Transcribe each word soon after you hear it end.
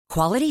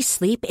Quality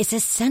sleep is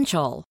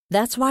essential.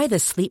 That's why the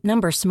Sleep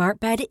Number Smart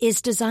Bed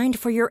is designed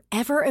for your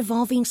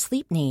ever-evolving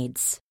sleep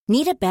needs.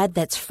 Need a bed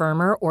that's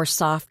firmer or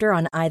softer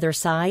on either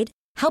side?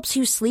 Helps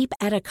you sleep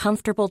at a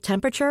comfortable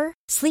temperature?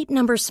 Sleep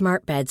Number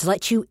Smart Beds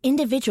let you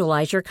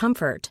individualize your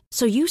comfort,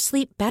 so you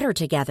sleep better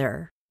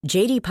together.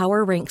 J.D.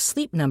 Power ranks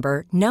Sleep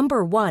Number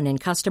number 1 in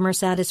customer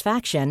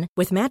satisfaction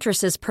with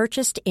mattresses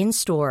purchased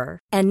in-store.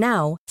 And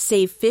now,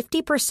 save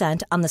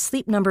 50% on the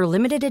Sleep Number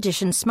Limited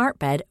Edition Smart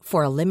Bed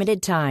for a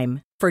limited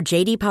time. For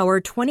J.D. Power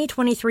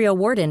 2023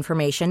 award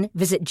information,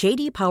 visit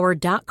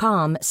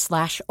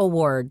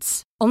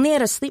jdpower.com/awards. Only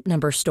at a Sleep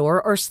Number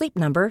store or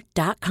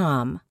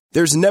sleepnumber.com.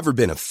 There's never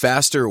been a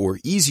faster or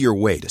easier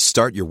way to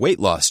start your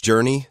weight loss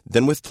journey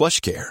than with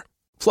PlushCare.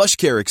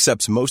 PlushCare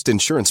accepts most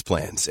insurance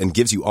plans and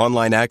gives you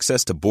online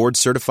access to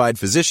board-certified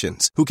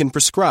physicians who can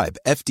prescribe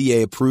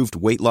FDA-approved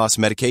weight loss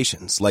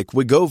medications like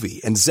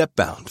Wegovy and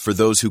Zepbound for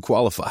those who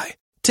qualify.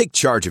 Take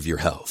charge of your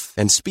health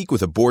and speak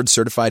with a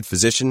board-certified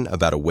physician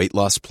about a weight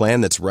loss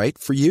plan that's right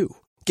for you.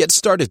 Get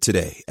started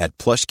today at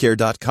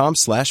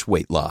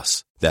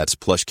plushcare.com/weight-loss. That's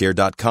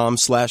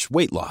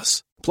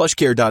plushcare.com/weight-loss.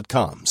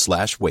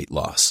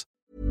 plushcare.com/weight-loss.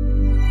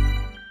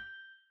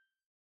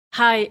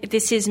 Hi,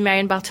 this is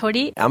Marion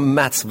Bartoli. I'm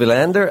Mats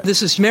Wilander.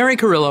 This is Mary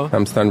Carrillo.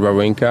 I'm Stan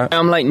Wawrinka.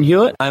 I'm Leighton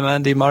Hewitt. I'm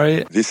Andy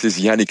Murray. This is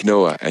Yannick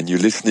Noah, and you're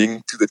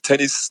listening to the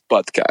Tennis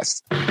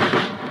Podcast.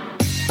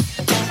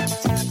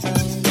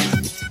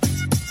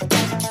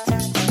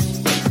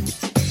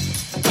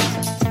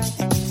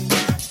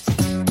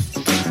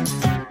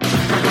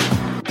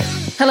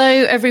 Hello,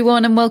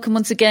 everyone, and welcome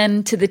once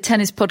again to the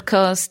Tennis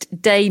Podcast,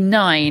 day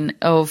 9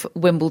 of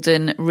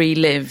Wimbledon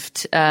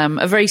Relived.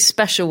 A very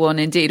special one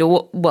indeed,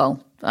 or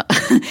well,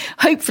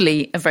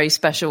 hopefully a very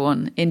special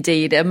one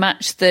indeed. A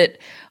match that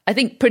I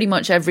think pretty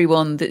much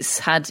everyone that's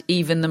had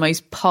even the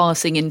most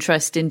passing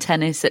interest in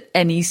tennis at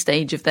any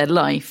stage of their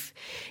life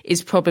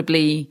is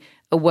probably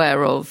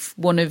aware of.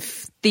 One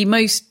of the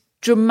most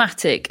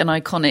dramatic and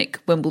iconic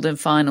Wimbledon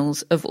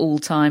finals of all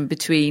time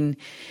between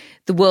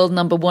the world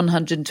number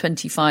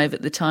 125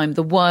 at the time,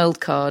 the wild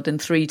card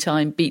and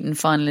 3-time beaten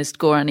finalist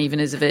Goran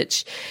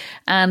Ivanisevic,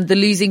 and the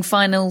losing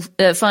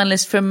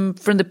finalist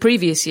from the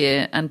previous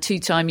year and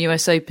 2-time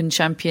US Open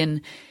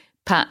champion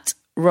Pat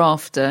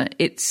Rafter.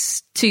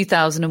 It's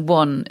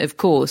 2001, of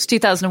course.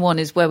 2001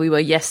 is where we were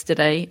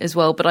yesterday as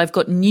well, but I've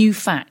got new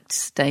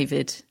facts,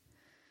 David.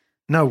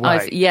 No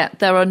way.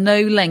 There are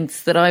no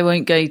lengths that I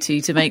won't go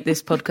to make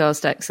this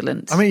podcast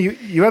excellent. I mean,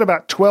 you had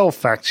about 12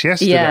 facts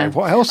yesterday. Yeah.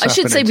 What else happened? I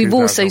should say in we've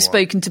 2001? also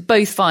spoken to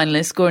both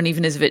finalists, Goran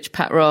Ivanisevic,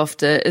 Pat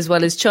Rafter, as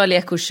well as Charlie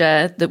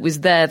Eccleshare, that was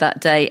there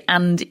that day,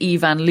 and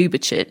Ivan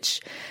Lubicic.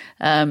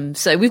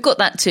 So we've got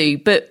that too.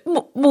 But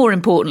more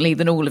importantly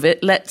than all of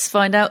it, let's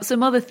find out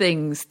some other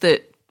things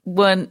that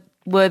weren't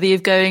worthy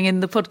of going in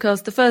the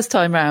podcast the first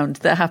time round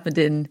that happened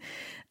in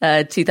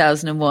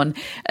 2001.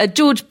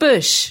 George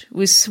Bush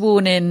was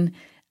sworn in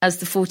as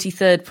the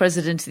 43rd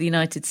President of the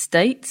United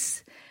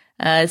States.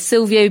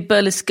 Silvio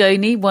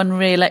Berlusconi won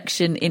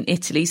re-election in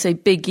Italy, so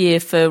big year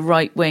for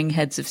right-wing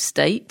heads of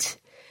state.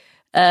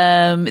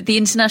 The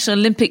International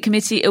Olympic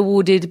Committee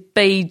awarded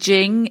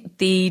Beijing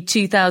the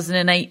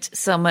 2008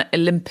 Summer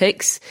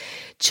Olympics.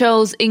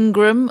 Charles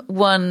Ingram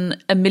won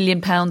 £1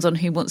 million on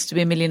Who Wants to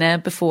Be a Millionaire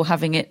before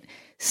having it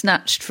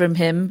snatched from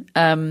him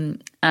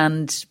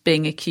and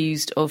being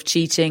accused of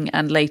cheating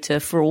and later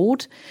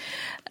fraud.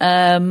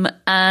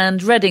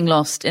 And Reading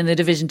lost in the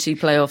Division 2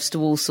 playoffs to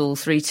Walsall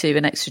 3-2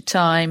 in extra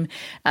time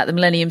at the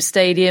Millennium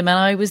Stadium, and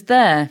I was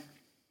there.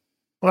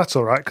 Well, that's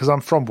all right, because I'm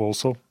from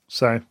Walsall,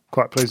 so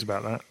quite pleased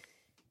about that.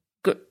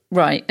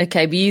 Right,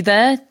 okay, were you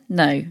there?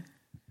 No.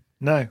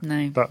 No,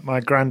 but my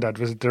granddad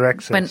was a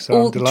director,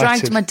 so I'm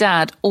delighted. Dragged my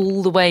dad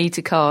all the way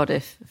to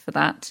Cardiff for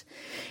that.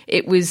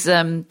 It was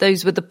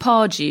those were the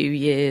Pardew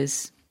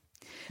years.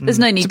 There's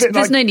no need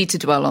to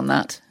dwell on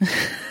that.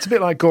 It's a bit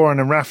like Goran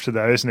and Rafter,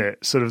 though, isn't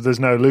it? Sort of, there's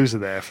no loser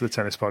there for the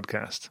Tennis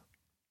Podcast.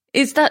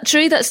 Is that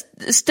true? That's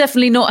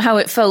definitely not how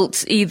it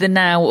felt either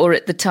now or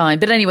at the time.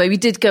 But anyway, we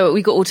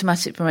got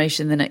automatic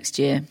promotion the next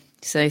year.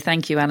 So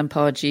thank you, Alan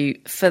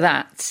Pardew, for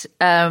that.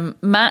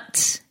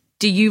 Matt,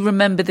 do you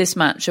remember this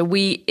match? Are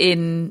we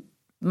in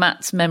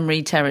Matt's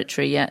memory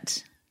territory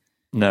yet?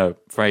 No,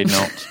 afraid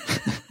not.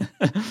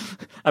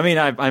 I mean,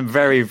 I'm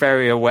very,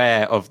 very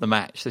aware of the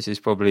match. This is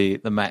probably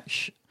the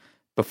match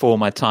before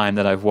my time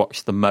that I've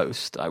watched the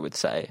most, I would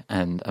say,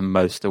 and I'm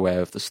most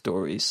aware of the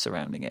stories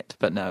surrounding it.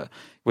 But no,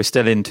 we're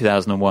still in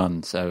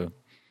 2001, so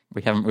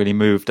we haven't really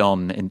moved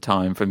on in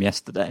time from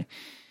yesterday.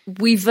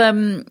 We've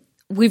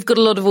got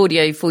a lot of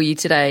audio for you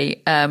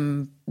today.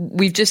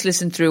 We've just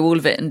listened through all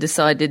of it and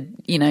decided,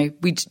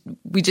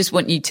 we just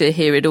want you to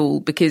hear it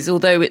all, because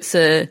although it's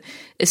a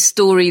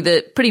story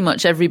that pretty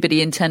much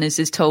everybody in tennis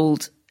is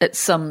told at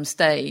some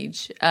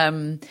stage,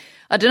 I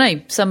don't know,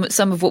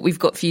 some of what we've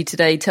got for you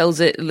today tells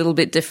it a little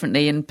bit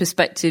differently, and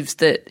perspectives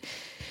that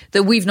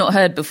we've not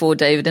heard before,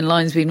 David, and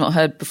lines we've not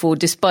heard before,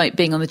 despite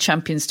being on the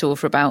Champions Tour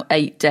for about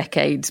 8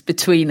 decades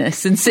between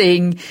us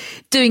and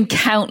doing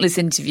countless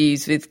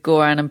interviews with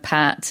Goran and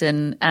Pat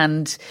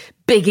and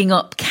bigging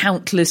up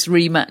countless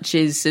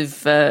rematches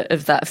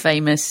of that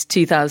famous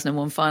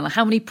 2001 final.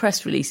 How many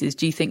press releases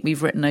do you think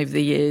we've written over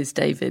the years,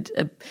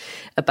 David,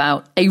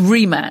 about a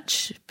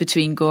rematch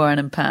between Goran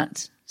and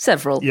Pat?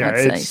 Several, I'd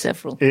say,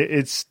 several.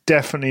 It's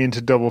definitely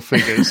into double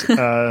figures.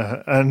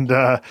 Funny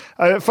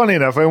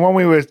enough, when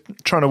we were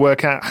trying to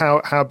work out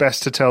how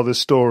best to tell this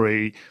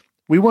story,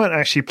 we weren't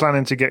actually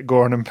planning to get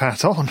Goran and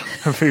Pat on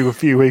a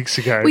few weeks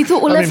ago. We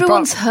thought,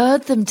 everyone's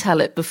heard them tell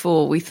it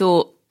before. We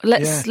thought,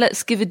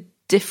 let's give a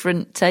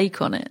different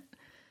take on it.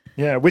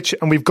 Yeah,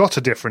 and we've got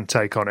a different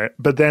take on it.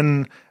 But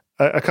then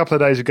a couple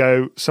of days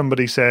ago,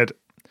 somebody said,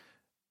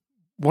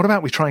 what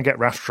about we try and get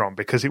Rafter on,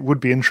 because it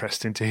would be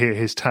interesting to hear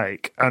his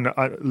take. And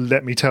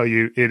let me tell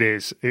you, it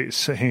is.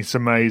 It's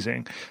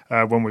amazing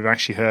when we've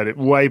actually heard it.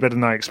 Way better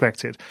than I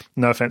expected.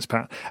 No offense,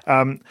 Pat.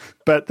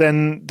 But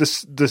then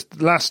this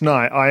last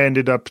night, I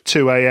ended up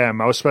 2 a.m.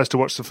 I was supposed to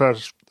watch the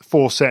first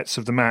 4 sets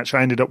of the match.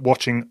 I ended up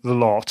watching the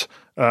lot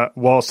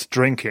whilst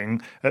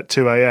drinking at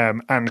 2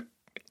 a.m. and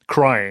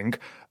crying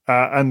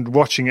and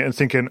watching it and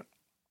thinking,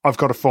 I've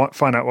got to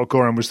find out what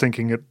Goran was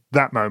thinking at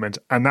that moment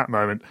and that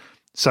moment.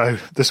 So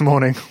this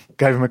morning,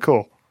 gave him a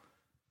call.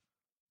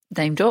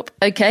 Name drop.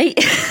 Okay.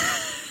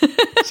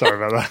 Sorry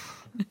about that.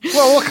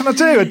 Well, what can I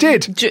do? I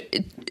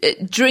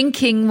did.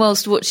 Drinking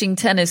whilst watching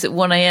tennis at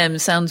 1 a.m.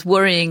 sounds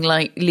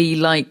worryingly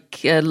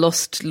like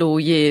Lost Law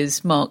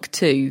Years Mark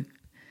II.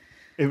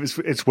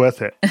 It's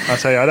worth it. I'll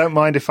tell you, I don't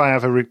mind if I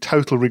have a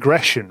total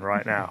regression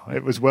right now.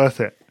 It was worth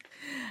it.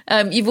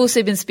 You've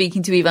also been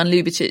speaking to Ivan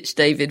Lubicic,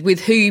 David, with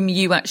whom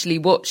you actually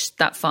watched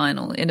that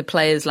final in a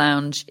players'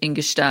 lounge in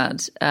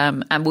Gstaad.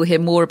 And we'll hear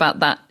more about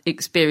that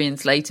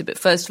experience later. But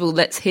first of all,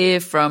 let's hear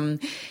from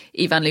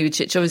Ivan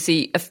Lubicic,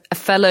 obviously a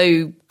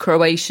fellow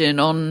Croatian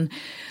on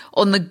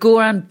the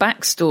Goran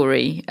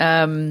backstory.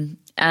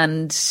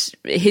 And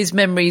his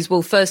memories,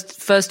 well,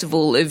 first of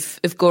all, of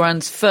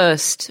Goran's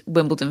first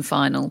Wimbledon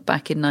final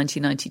back in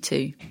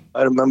 1992.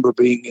 I remember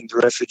being in the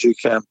refugee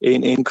camp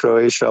in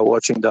Croatia,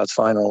 watching that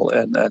final,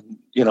 and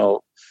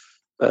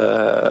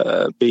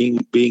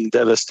being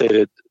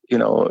devastated,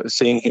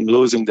 seeing him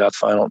losing that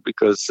final,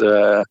 because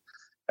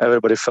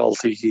everybody felt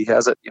he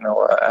has it.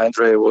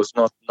 Andre was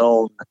not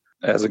known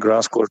as a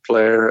grass court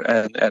player,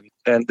 and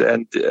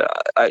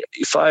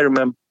if I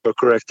remember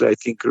correctly, I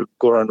think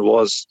Goran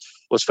was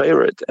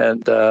favorite.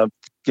 And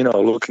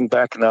looking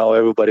back now,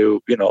 everybody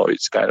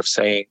is kind of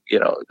saying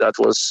that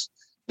was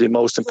the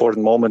most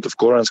important moment of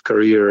Goran's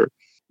career,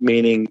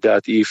 meaning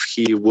that if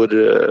he would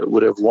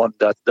have won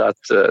that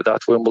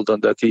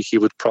Wimbledon, that he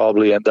would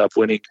probably end up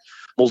winning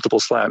multiple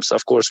slams.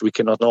 Of course, we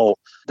cannot know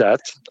that,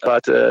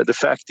 but the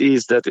fact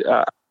is that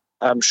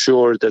I'm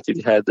sure that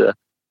it had a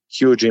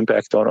huge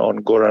impact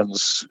on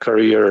Goran's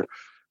career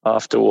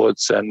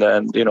afterwards. And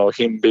then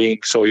him being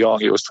so young,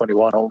 he was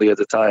 21 only at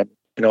the time.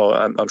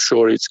 I'm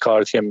sure it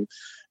scarred him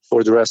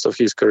for the rest of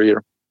his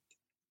career.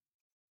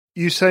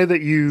 You say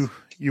that you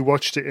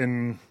watched it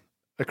in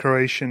a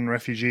Croatian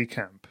refugee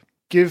camp.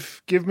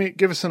 Give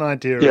us an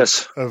idea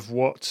of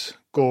what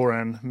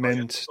Goran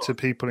meant to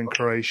people in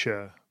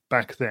Croatia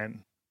back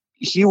then.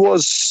 He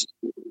was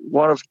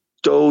one of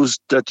those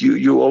that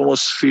you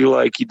almost feel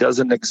like he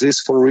doesn't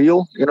exist for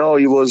real.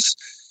 He was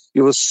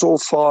so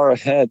far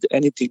ahead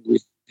anything we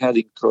had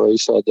in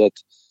Croatia that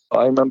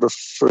I remember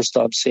first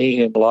time seeing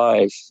him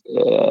live,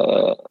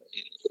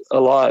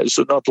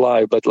 so not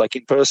live, but like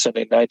in person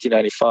in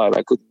 1995.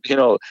 I could,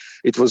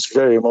 it was a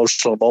very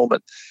emotional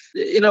moment.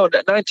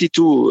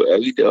 92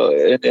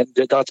 and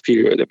that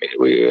period. I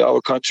mean, our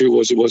country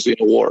was in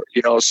a war.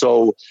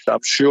 So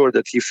I'm sure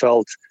that he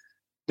felt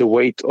the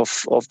weight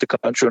of the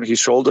country on his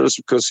shoulders,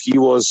 because he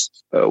was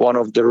one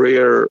of the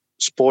rare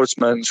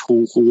sportsmen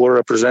who were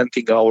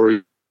representing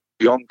our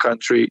young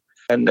country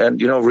and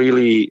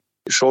really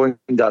showing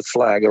that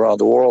flag around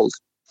the world.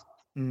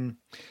 And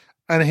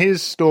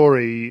his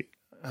story,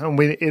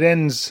 it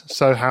ends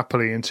so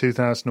happily in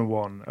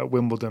 2001 at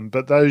Wimbledon,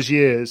 but those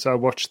years I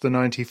watched the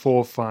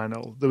 94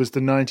 final. There was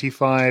the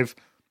 95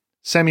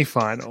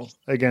 semi-final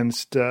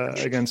against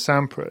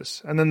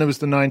Sampras, and then there was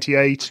the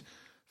 98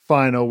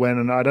 final when,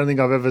 and I don't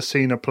think I've ever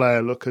seen a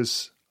player look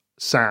as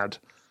sad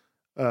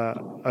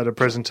at a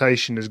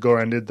presentation as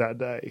Goran did that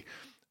day.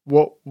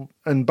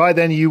 And by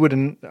then you would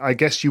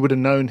have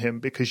known him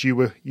because you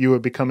were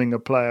becoming a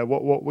player.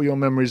 What were your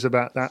memories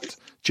about that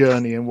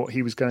journey and what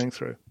he was going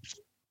through?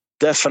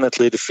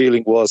 Definitely the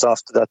feeling was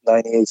after that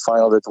 98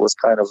 final that was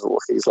kind of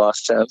his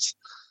last chance.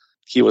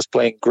 He was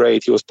playing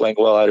great. He was playing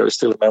well. I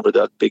still remember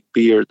that big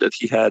beard that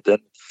he had, and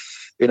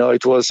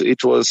it was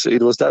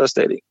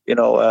devastating.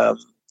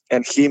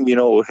 And him,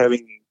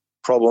 having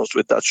problems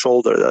with that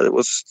shoulder, that it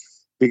was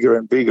bigger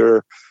and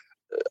bigger.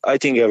 I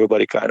think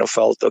everybody kind of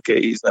felt,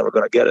 okay, he's never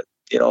going to get it.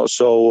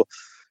 So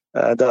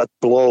that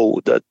blow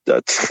that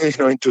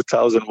in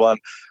 2001,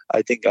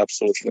 I think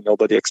absolutely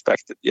nobody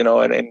expected.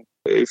 And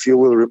if you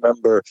will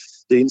remember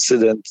the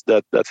incident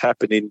that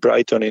happened in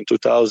Brighton in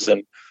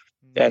 2000,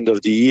 end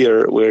of the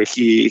year, where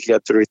he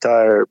had to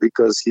retire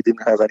because he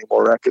didn't have any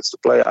more rackets to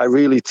play. I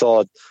really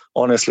thought,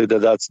 honestly,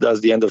 that's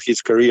the end of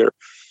his career.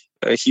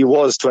 he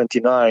was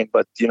 29,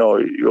 but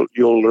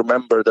you'll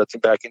remember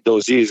that back in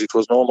those years it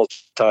was normal to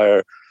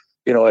retire,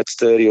 at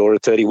 30 or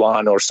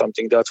 31 or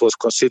something. That was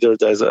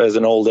considered as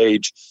an old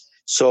age.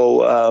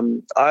 So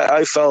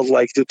I felt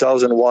like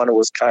 2001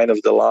 was kind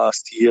of the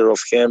last year of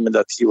him, and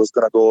that he was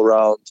going to go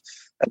around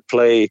and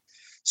play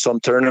some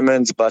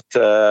tournaments, but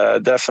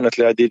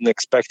definitely I didn't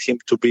expect him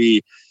to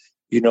be,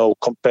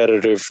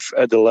 competitive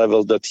at the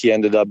level that he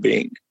ended up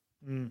being.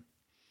 Mm.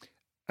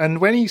 And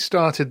when he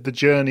started the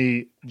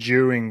journey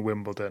during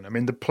Wimbledon, I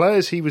mean, the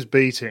players he was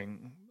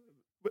beating,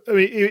 I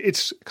mean,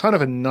 it's kind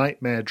of a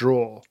nightmare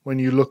draw when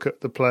you look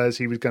at the players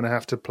he was going to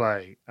have to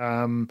play.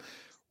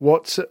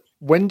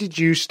 When did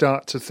you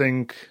start to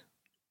think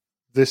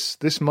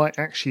this might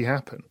actually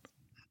happen?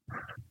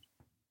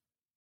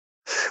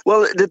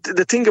 Well,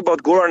 the thing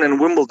about Goran and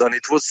Wimbledon,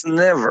 it was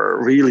never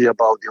really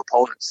about the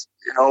opponents.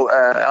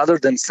 Other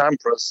than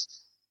Sampras,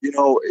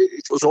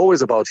 it was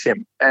always about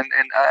him. And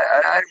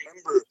I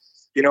remember,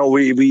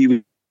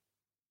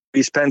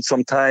 we spent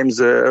some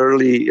times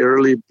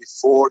early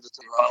before the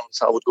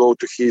rounds. I would go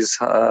to his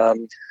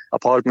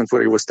apartment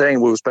where he was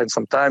staying. We would spend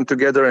some time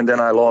together, and then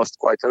I lost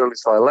quite early,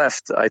 so I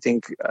left, I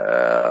think,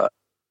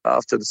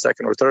 after the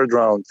second or third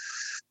round.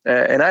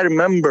 And I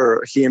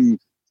remember him,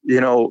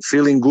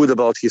 feeling good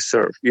about his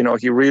serve.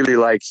 He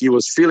really he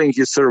was feeling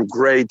his serve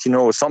great,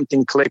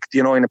 something clicked,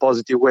 in a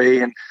positive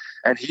way.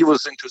 And he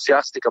was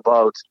enthusiastic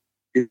about,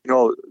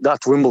 that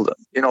Wimbledon.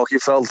 He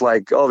felt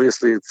like,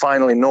 obviously,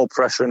 finally no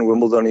pressure in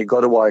Wimbledon. He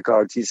got a wild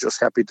card. He's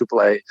just happy to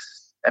play.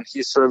 And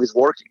his serve is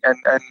working.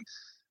 And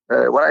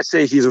when I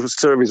say his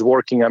serve is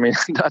working, I mean,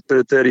 that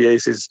 30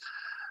 ace is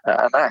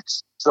a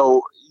match.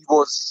 So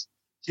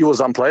he was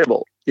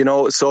unplayable,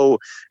 so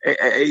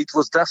it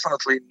was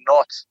definitely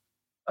not,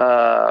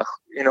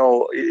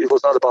 it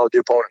was not about the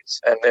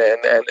opponents, and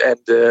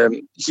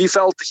he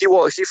felt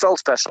special.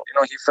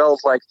 He felt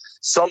like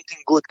something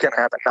good can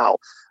happen. Now,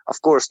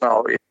 of course,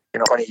 20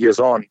 years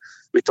on,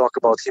 we talk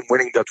about him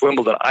winning that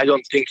Wimbledon. I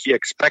don't think he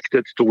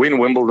expected to win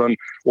Wimbledon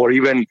or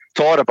even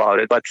thought about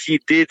it, but he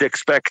did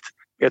expect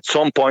at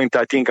some point.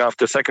 I think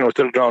after second or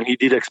third round, he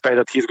did expect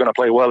that he's going to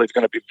play well. It's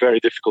going to be very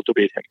difficult to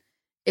beat him.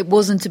 It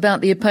wasn't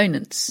about the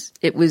opponents.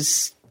 It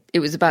was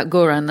about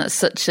Goran. That's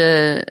such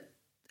a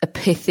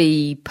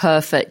pithy,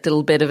 perfect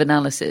little bit of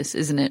analysis,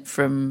 isn't it,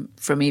 from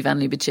Ivan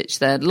Lubicic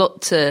there?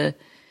 Lot to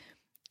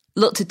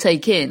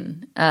take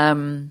in.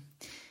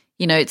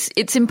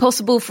 It's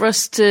impossible for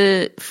us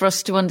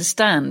to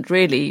understand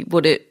really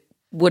what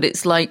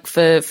it's like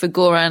for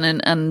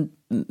Goran and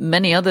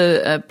many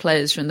other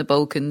players from the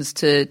Balkans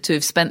to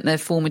have spent their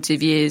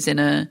formative years in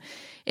a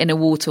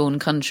war-torn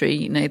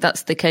country.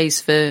 That's the case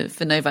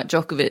for Novak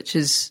Djokovic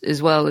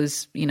as well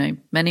as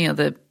many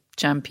other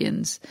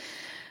champions.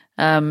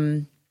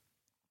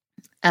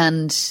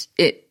 And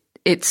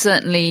it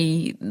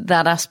certainly,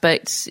 that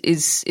aspect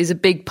is a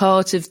big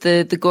part of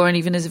the Goran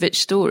Ivanisevic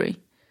story.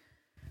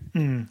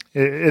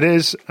 It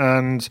is,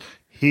 and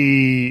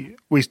we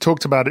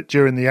talked about it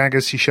during the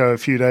Agassi show a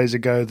few days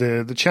ago,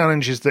 the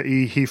challenges that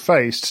he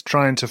faced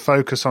trying to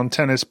focus on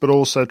tennis but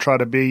also try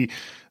to be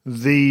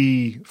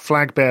the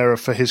flag bearer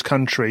for his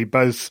country,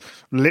 both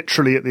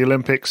literally at the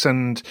Olympics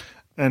and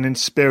in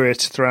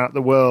spirit throughout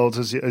the world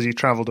as he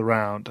travelled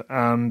around.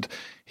 And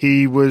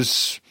he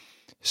was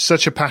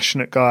such a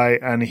passionate guy,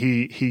 and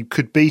he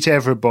could beat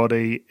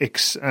everybody.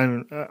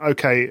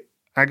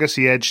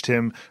 Agassi edged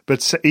him,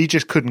 but he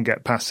just couldn't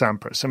get past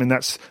Sampras. I mean,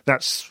 that's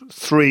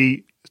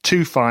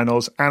 2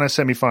 finals and a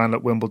semi-final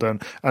at Wimbledon,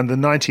 and the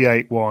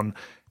 98 one.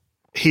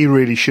 He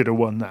really should have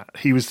won that.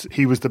 He was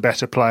the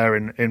better player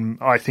in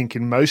I think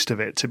in most of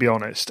it, to be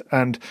honest.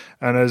 And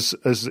as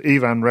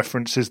Ivan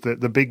references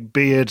the big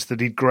beards that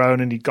he'd grown,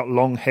 and he'd got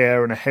long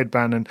hair and a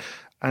headband,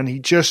 and he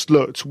just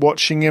looked,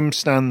 watching him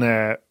stand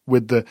there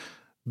with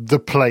the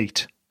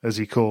plate, as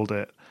he called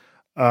it.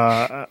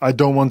 I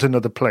don't want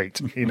another plate.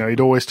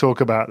 He'd always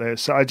talk about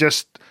this.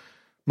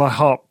 My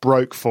heart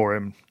broke for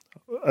him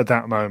at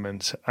that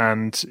moment,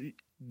 and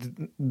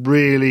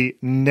really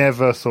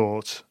never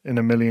thought in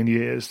a million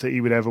years that he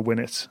would ever win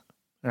it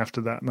after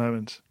that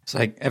moment. It's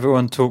like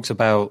everyone talks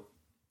about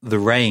the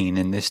rain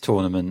in this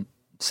tournament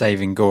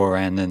saving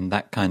Goran and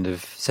that kind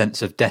of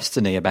sense of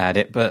destiny about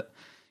it, but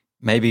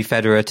maybe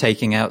Federer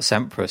taking out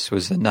Sampras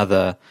was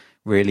another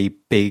really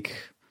big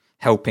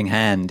helping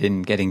hand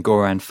in getting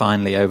Goran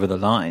finally over the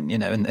line.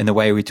 In the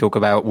way we talk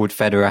about, would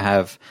Federer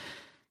have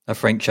a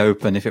French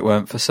Open if it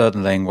weren't for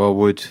Söderling? Well,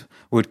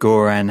 would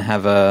Goran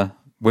have a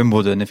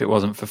Wimbledon if it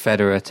wasn't for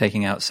Federer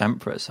taking out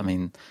Sampras? I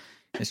mean,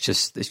 it's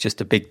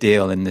just a big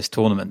deal in this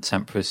tournament.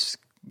 Sampras,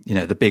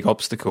 the big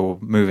obstacle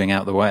moving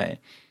out the way.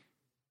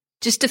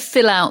 Just to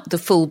fill out the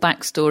full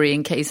backstory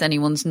in case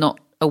anyone's not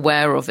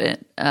aware of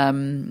it,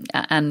 and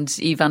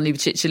Ivan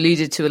Lubicic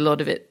alluded to a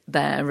lot of it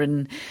there,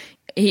 and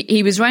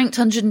he was ranked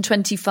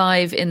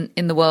 125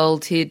 in the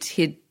world.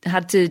 He'd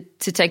had to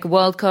take a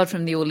wild card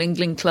from the All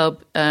England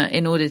Club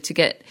in order to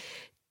get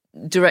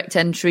direct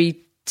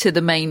entry to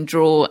the main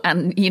draw,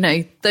 and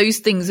those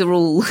things are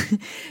all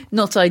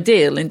not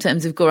ideal in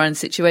terms of Goran's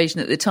situation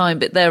at the time,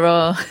 but there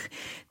are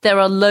there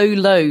are low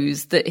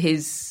lows that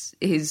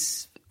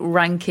his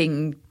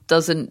ranking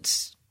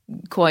doesn't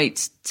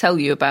quite tell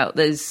you about.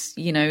 There's,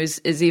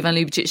 as Ivan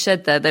Lubicic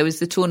said there was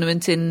the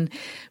tournament in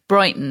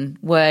Brighton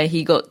where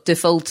he got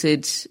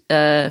defaulted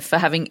for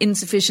having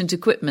insufficient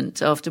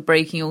equipment after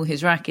breaking all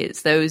his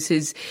rackets. There was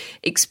his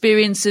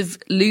experience of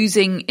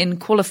losing in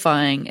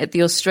qualifying at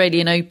the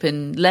Australian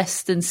Open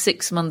less than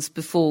 6 months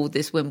before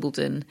this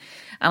Wimbledon.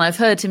 And I've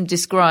heard him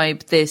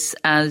describe this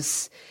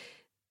as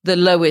the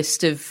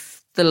lowest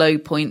of the low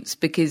points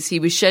because he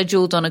was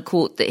scheduled on a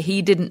court that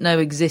he didn't know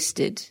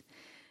existed.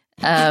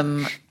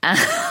 And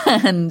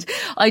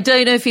I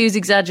don't know if he was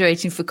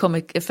exaggerating for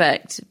comic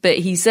effect, but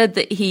he said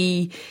that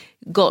he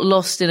got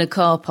lost in a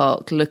car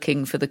park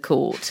looking for the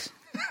court.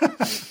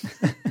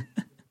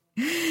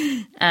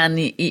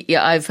 And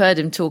I've heard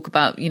him talk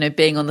about,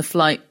 being on the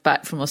flight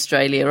back from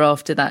Australia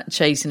after that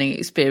chastening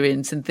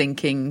experience and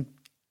thinking,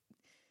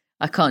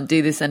 I can't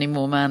do this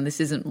anymore, man.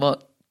 This isn't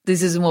what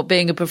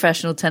being a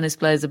professional tennis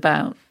player is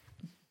about.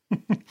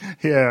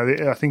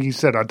 Yeah, I think he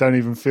said, I don't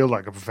even feel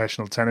like a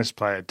professional tennis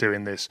player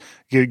doing this,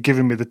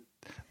 giving me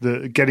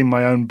the getting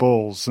my own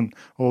balls and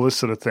all this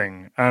sort of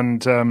thing.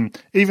 And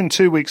even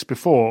 2 weeks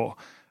before,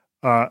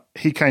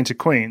 he came to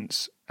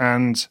Queen's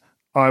and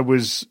I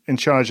was in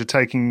charge of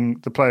taking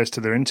the players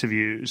to their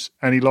interviews,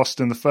 and he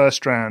lost in the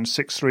first round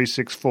 6-3,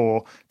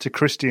 6-4 to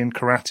Cristian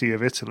Carratti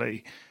of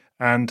Italy.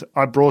 And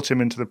I brought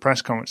him into the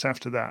press conference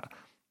after that.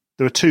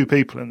 There were 2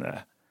 people in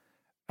there,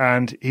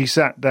 and he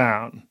sat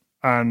down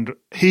and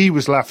he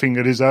was laughing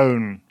at his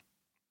own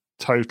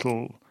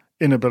total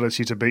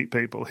inability to beat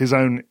people, his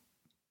own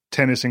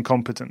tennis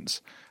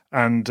incompetence.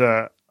 And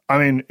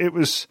it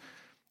was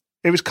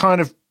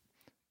kind of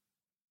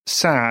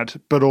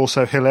sad, but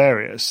also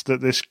hilarious that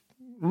this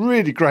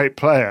really great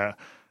player,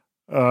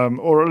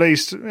 or at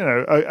least,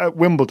 at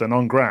Wimbledon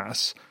on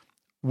grass,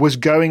 was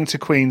going to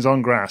Queen's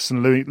on grass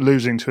and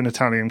losing to an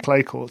Italian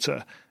clay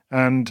courter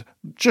and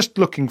just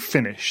looking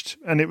finished.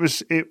 And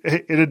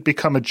it had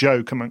become a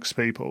joke amongst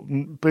people.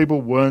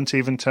 People weren't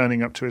even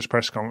turning up to his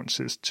press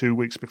conferences 2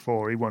 weeks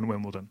before he won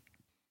Wimbledon.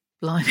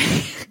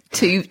 Blimey,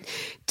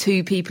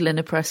 two people in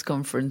a press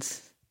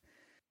conference.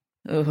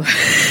 Oh.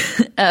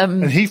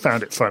 And he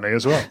found it funny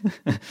as well.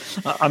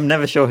 I'm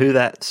never sure who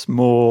that's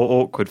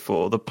more awkward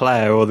for, the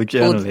player or the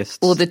journalist.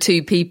 Or the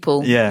 2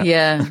 people.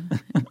 Yeah.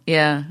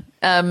 Yeah.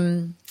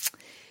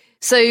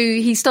 So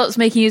he starts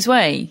making his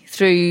way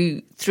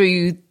through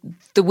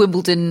the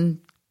Wimbledon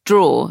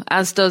draw,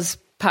 as does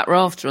Pat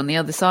Rafter on the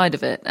other side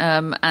of it.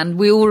 And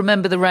we all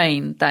remember the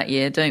rain that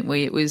year, don't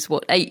we? It was,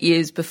 8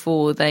 years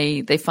before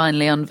they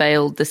finally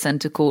unveiled the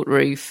centre court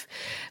roof.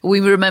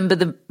 We remember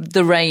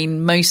the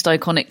rain most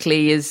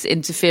iconically as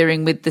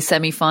interfering with the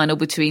semi-final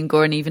between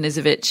Goran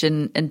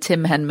Ivanisevic and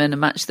Tim Henman, a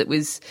match that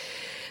was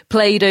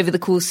played over the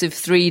course of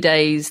 3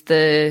 days,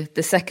 the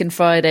second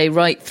Friday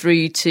right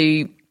through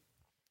to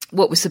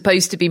what was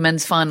supposed to be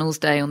men's finals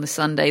day on the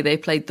Sunday. They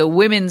played the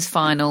women's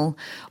final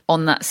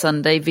on that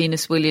Sunday,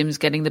 Venus Williams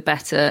getting the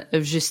better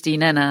of Justine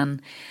Henin.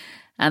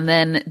 And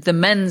then the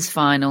men's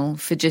final,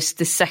 for just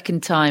the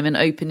second time in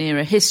Open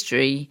era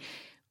history,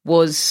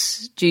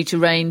 was due to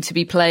rain to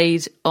be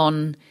played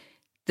on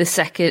the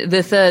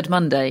third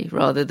Monday,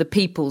 the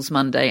People's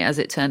Monday, as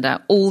it turned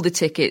out. All the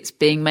tickets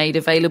being made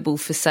available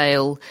for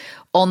sale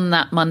on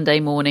that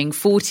Monday morning,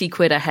 40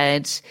 quid a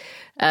head.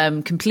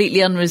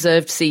 Completely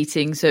unreserved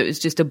seating, so it was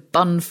just a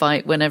bun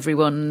fight when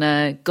everyone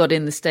got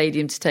in the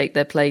stadium to take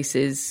their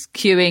places.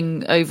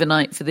 Queuing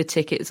overnight for the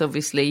tickets,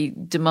 obviously,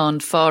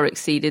 demand far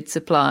exceeded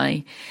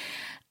supply.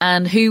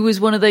 And who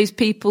was one of those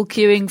people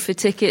queuing for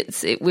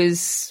tickets? It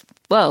was,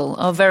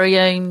 our very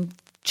own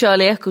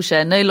Charlie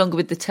Eccleshare, no longer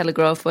with the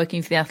Telegraph,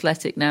 working for The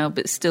Athletic now,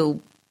 but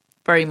still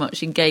very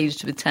much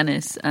engaged with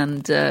tennis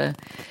and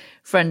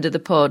friend of the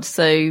pod.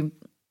 So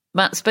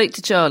Matt spoke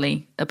to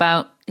Charlie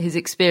about his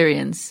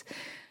experience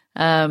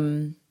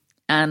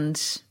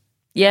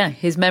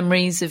his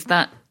memories of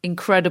that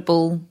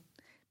incredible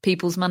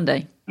People's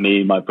Monday.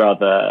 Me, my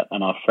brother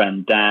and our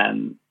friend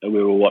Dan,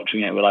 we were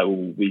watching it. We're like,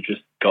 well, we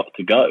just got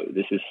to go.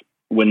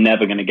 We're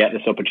never going to get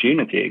this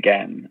opportunity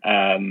again.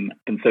 And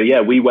so,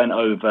 we went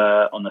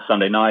over on the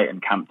Sunday night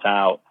and camped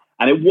out.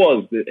 And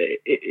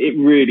it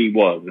really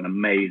was an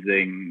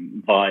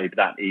amazing vibe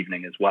that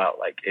evening as well.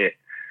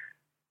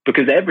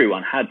 Because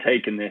everyone had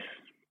taken this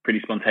pretty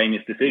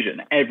spontaneous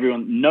decision.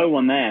 No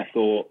one there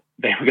thought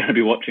they were going to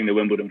be watching the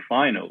Wimbledon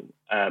final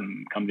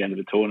come the end of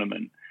the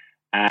tournament.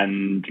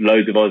 And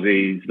loads of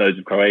Aussies, loads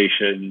of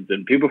Croatians,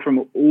 and people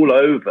from all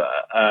over.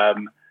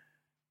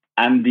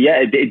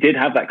 It did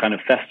have that kind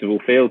of festival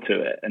feel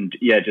to it. And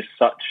just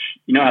such,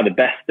 how the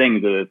best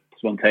things are the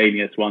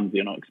spontaneous ones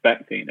you're not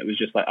expecting. It was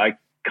just like, I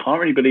can't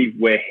really believe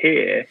we're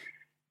here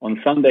on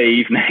Sunday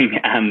evening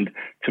and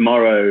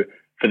tomorrow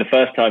for the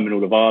first time in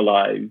all of our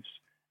lives.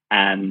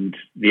 And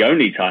the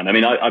only time,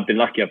 I've been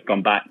lucky, I've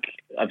gone back,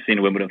 I've seen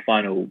a Wimbledon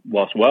final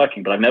whilst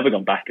working, but I've never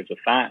gone back as a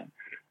fan.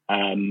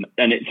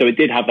 So it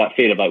did have that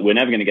feel of we're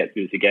never going to get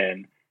to this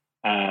again.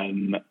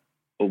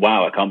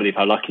 Wow, I can't believe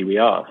how lucky we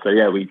are. So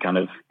we kind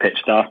of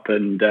pitched up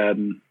and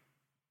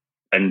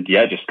and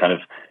just kind of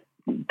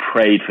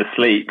prayed for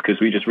sleep because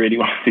we just really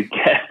wanted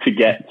to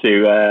get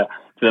to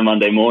the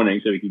Monday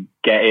morning so we could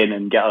get in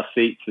and get our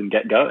seats and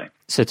get going.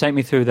 So take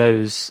me through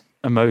those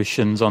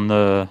emotions on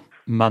the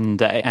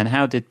Monday, and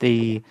how did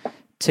the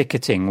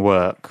ticketing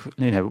work?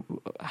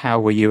 How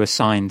were you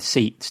assigned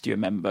seats? Do you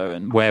remember,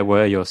 and where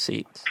were your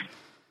seats?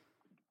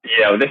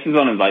 Yeah, well, this is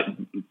one of my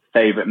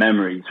favourite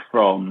memories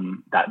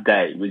from that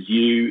day. Was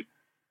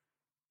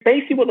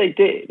basically what they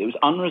did? It was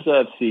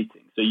unreserved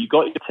seating, so you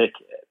got your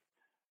ticket,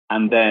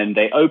 and then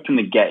they opened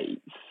the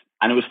gates,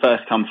 and it was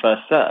first come,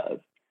 first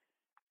served.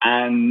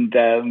 And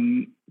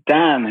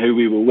Dan, who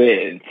we were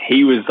with,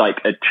 he was like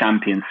a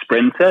champion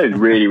sprinter,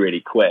 really, really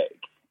quick.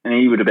 And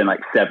he would have been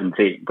like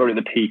 17, probably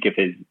at the peak of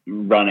his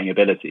running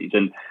abilities.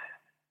 And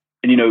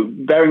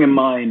bearing in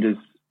mind, as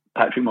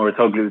Patrick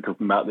Mouratoglou was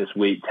talking about this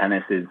week,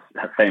 tennis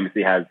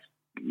famously has,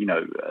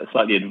 a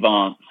slightly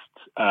advanced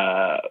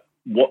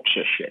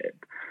watchership.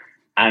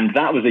 And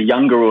that was a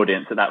younger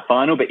audience at that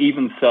final. But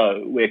even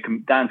so,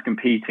 Dan's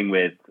competing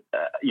with,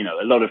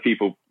 a lot of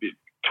people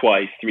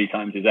twice, 3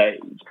 times his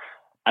age.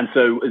 And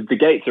so as the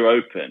gates are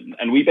open,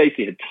 and we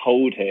basically had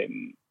told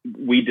him,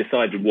 we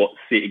decided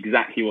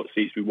exactly what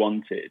seats we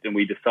wanted. And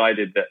we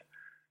decided that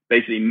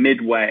basically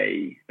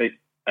midway,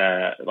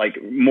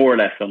 like more or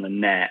less on the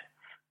net,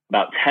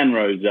 about 10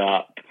 rows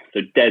up,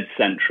 so dead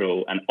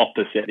central and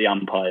opposite the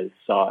umpire's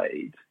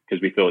side, because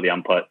we thought the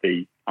umpire's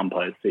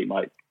seat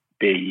might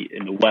be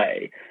in the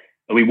way.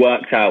 And we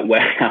worked out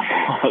where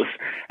that was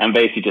and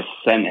basically just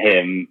sent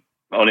him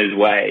on his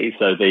way.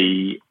 So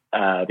the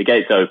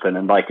gates open,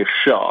 and like a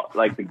shot,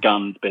 like the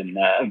gun's been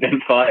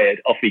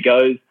fired, off he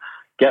goes,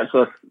 gets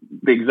us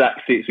the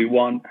exact seats we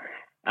want.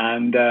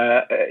 And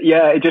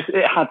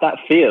it had that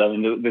feel. I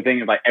mean, the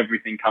thing of like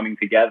everything coming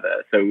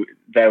together. So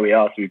there we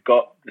are. So we've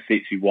got the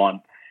seats we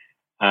want.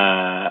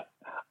 There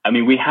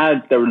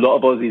were a lot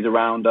of Aussies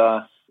around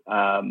us.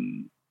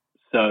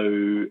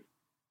 So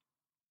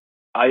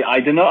I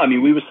don't know. I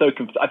mean, we were so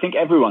I think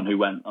everyone who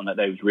went on that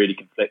day was really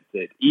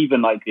conflicted.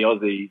 Even like the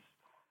Aussies,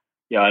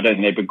 I don't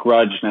think they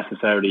begrudged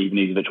necessarily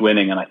Ivanisevic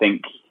winning. And I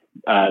think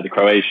the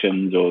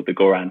Croatians or the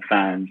Goran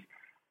fans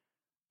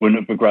wouldn't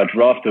have begrudged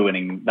Rafter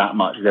winning that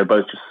much. They're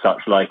both just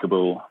such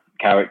likable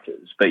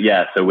characters. But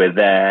so we're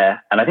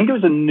there. And I think it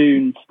was a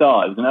noon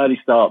start. It was an early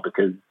start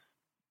because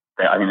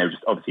they were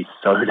just obviously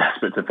so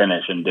desperate to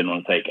finish and didn't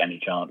want to take any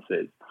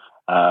chances.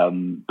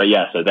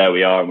 So there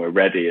we are, and we're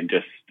ready and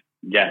just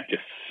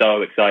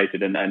so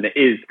excited. And it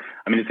is,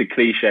 it's a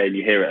cliche and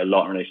you hear it a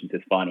lot in relation to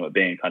this final, it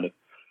being kind of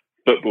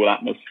football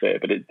atmosphere,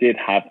 but it did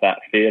have that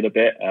feel a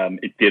bit.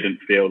 It didn't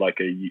feel like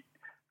a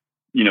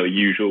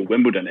usual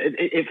Wimbledon.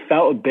 It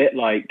felt a bit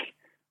like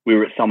we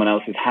were at someone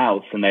else's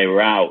house and they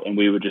were out, and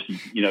we were just,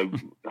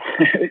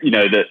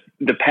 that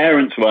the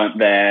parents weren't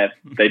there.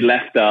 They'd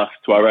left us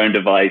to our own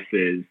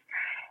devices,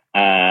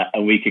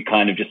 and we could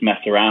kind of just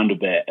mess around a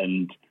bit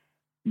and,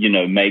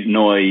 make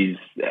noise,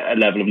 a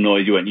level of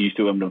noise you weren't used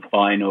to in the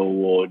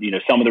final, or,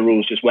 some of the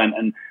rules just went.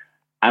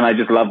 And I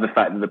just love the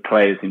fact that the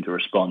players seem to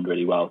respond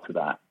really well to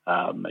that.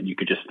 And you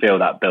could just feel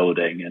that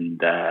building. And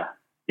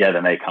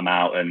then they come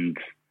out and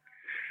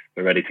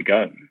we're ready to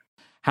go.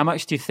 How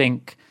much do you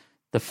think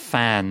the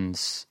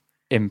fans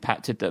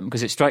impacted them?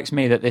 Because it strikes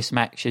me that this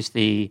match is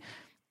the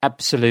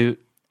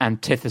absolute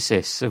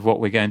antithesis of what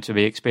we're going to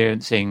be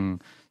experiencing,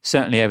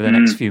 certainly over the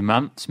next few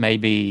months,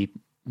 maybe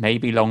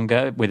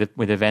longer,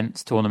 with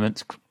events,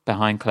 tournaments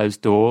behind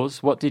closed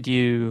doors. What did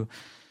you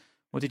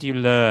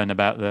learn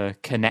about the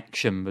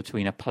connection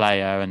between a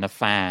player and a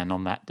fan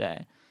on that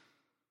day?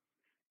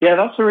 Yeah,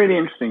 that's a really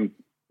interesting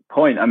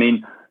point. I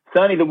mean,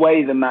 certainly the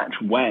way the match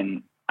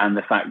went and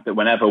the fact that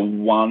whenever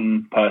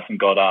one person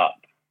got up,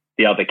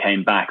 the other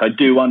came back. I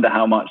do wonder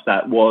how much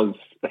that was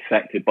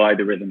affected by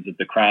the rhythms of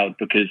the crowd,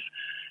 because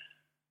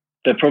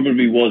there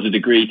probably was a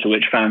degree to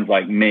which fans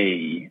like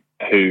me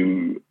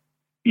who,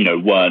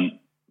 weren't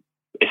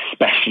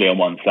especially on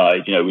one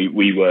side,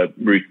 we were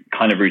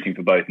kind of rooting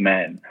for both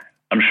men.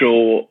 I'm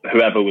sure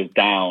whoever was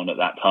down at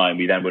that time,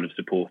 we then would have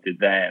supported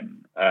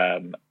them.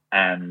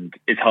 And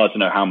it's hard to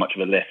know how much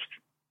of a lift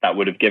that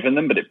would have given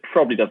them, but it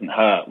probably doesn't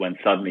hurt when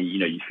suddenly,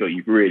 you feel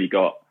you've really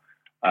got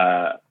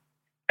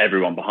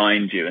everyone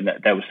behind you, and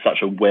that there was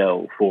such a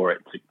will for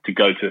it to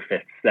go to a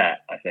fifth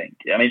set, I think.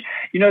 I mean,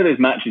 those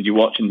matches you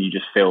watch and you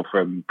just feel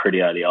from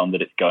pretty early on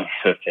that it's going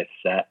to a fifth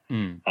set.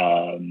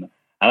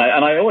 And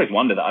I always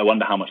wonder that. I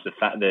wonder how much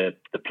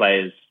the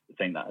players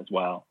think that as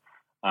well.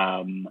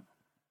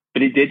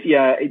 But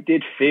it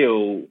did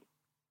feel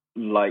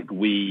like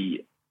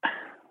we,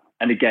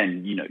 and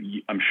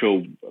again, I'm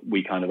sure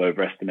we kind of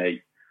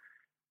overestimate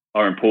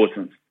our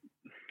importance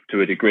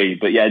to a degree,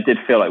 but it did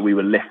feel like we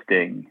were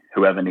lifting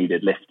whoever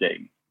needed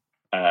lifting.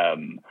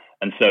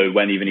 And so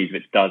when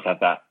Ivanisevic does have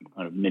that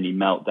kind of mini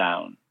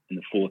meltdown in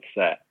the fourth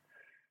set,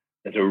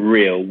 there's a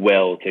real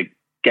will to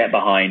get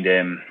behind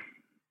him,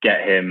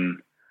 get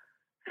him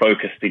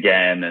focused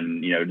again,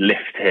 and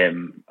lift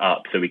him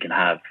up so we can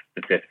have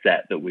the fifth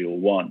set that we all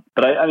want.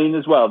 But I mean,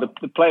 as well, the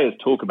players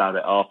talk about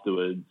it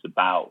afterwards,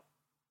 about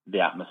the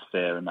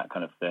atmosphere and that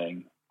kind of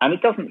thing. And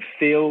it doesn't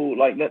feel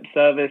like lip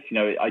service. You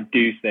know, I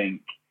do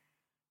think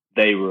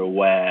they were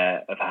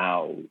aware of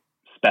how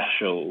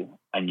special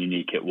and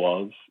unique it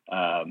was.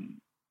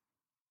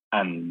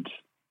 And,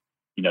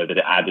 you know, that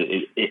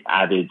it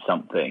added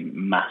something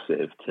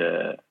massive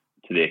to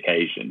the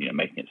occasion, you know,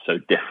 making it so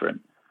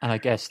different. And I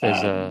guess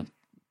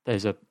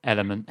there's a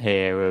element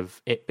here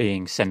of it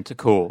being centre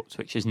court,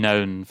 which is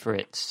known for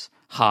its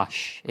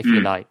hush, if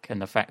you like,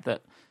 and the fact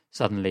that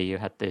suddenly you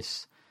had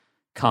this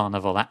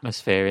carnival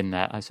atmosphere in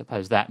that. I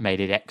suppose that made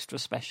it extra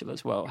special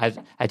as well.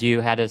 Had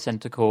you had a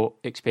centre court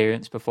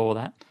experience before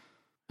that?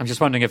 I'm just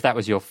wondering if that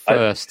was your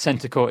first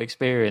centre court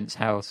experience,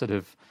 how sort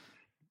of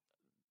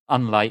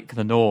unlike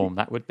the norm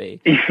that would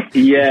be.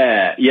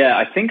 Yeah.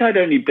 I think I'd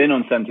only been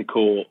on centre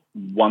court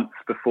once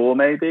before,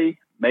 maybe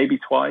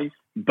twice.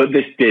 But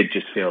this did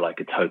just feel like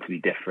a totally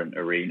different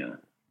arena.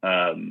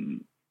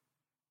 And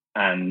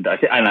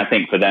I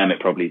think for them it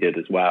probably did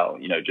as well.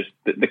 You know, just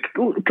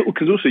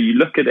because also you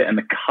look at it and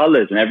the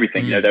colours and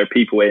everything. You know, there are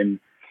people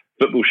in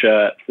football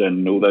shirts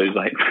and all those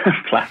like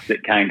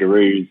plastic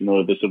kangaroos and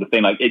all of this sort of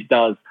thing. Like it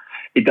does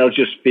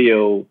just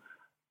feel.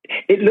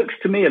 It looks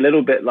to me a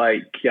little bit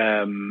like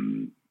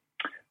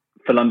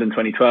for London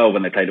 2012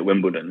 when they played at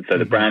Wimbledon. So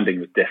the branding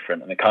was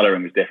different and the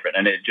colouring was different,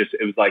 and it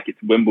was like it's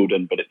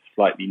Wimbledon, but it's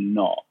slightly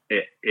not.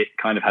 It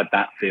kind of had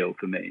that feel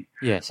for me.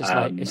 Yes,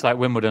 it's like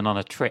Wimbledon on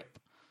a trip.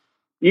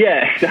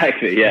 Yeah,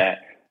 exactly. Yeah.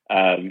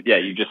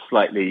 You just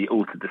slightly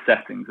altered the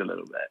settings a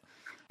little bit.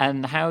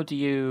 And how do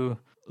you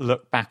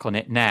look back on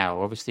it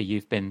now? Obviously,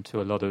 you've been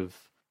to a lot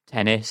of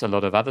tennis, a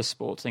lot of other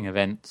sporting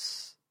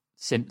events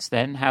since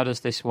then. How does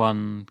this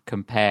one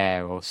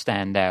compare or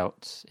stand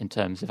out in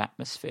terms of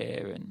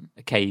atmosphere and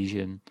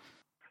occasion?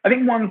 I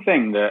think one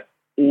thing that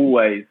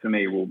always, for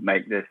me, will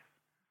make this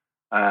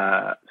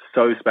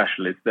so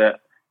special is that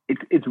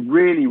it's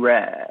really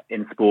rare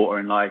in sport or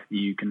in life that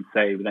you can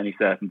say with any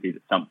certainty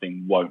that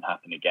something won't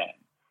happen again.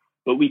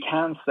 But we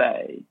can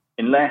say,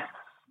 unless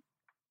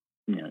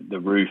the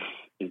roof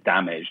is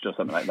damaged or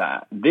something like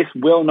that, this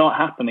will not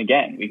happen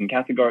again. We can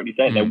categorically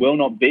say there will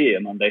not be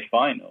a Monday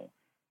final.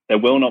 There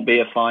will not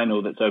be a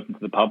final that's open to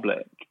the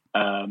public,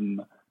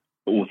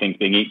 all things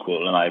being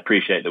equal. And I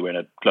appreciate that we're in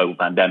a global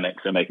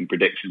pandemic, so making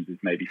predictions is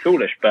maybe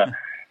foolish, but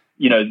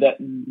that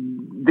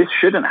this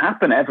shouldn't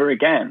happen ever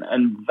again.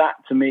 And that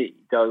to me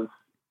does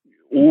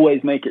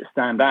always make it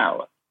stand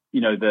out,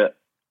 that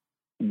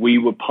we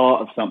were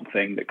part of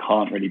something that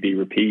can't really be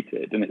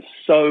repeated. And it's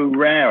so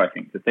rare, I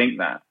think, to think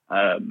that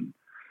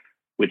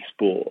with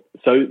sport.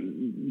 So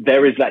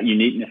there is that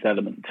uniqueness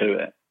element to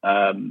it.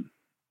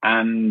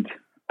 And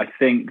I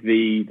think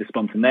the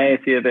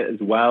spontaneity of it as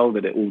well,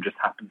 that it all just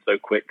happens so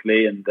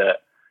quickly, and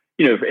that,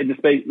 in the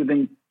space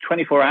within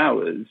 24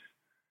 hours,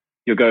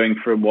 you're going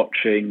from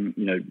watching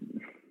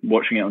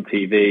it on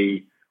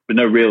TV with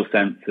no real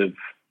sense of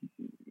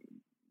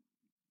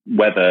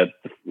whether,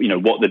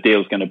 what the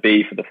deal's going to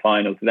be for the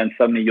final, so then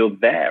suddenly you're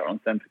there on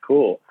centre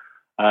court.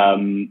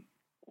 And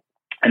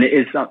it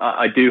is,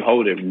 I do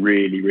hold it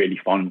really, really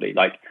fondly.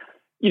 Like,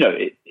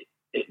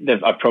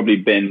 I've probably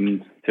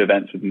been to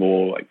events with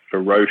more like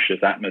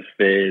ferocious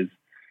atmospheres.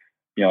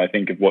 I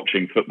think of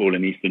watching football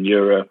in Eastern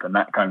Europe and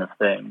that kind of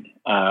thing.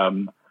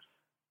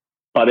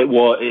 But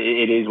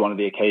it is one of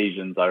the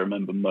occasions I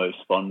remember most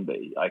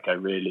fondly. Like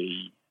I'm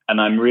really, I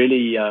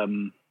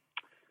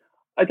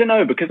don't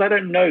know, because I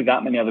don't know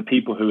that many other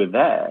people who are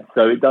there.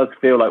 So it does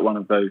feel like one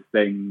of those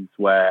things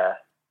where,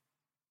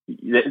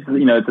 it's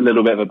a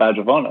little bit of a badge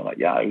of honor. Like,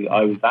 yeah,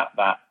 I was at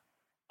that.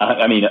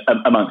 I mean,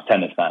 amongst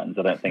tennis fans,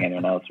 I don't think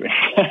anyone else really.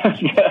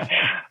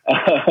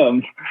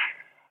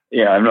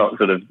 I'm not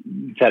sort of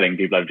telling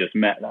people I've just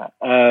met that.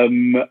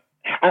 And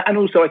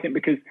also I think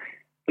because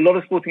a lot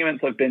of sporting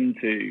events I've been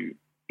to,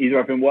 either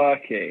I've been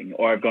working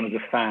or I've gone as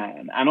a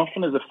fan. And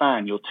often as a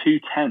fan, you're too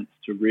tense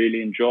to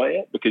really enjoy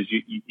it because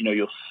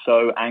you're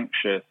so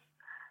anxious.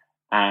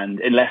 And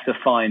unless a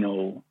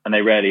final, and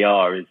they rarely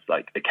are, is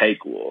like a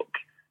cakewalk,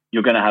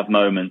 you're going to have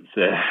moments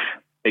of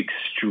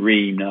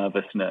extreme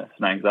nervousness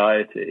and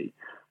anxiety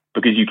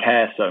because you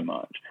care so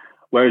much.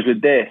 Whereas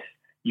with this,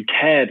 you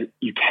cared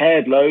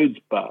loads,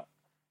 but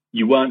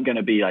you weren't going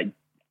to be like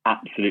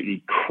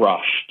absolutely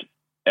crushed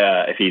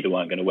if either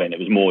weren't going to win. It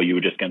was more you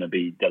were just going to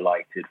be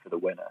delighted for the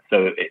winner.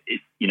 So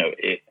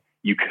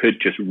you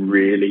could just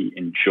really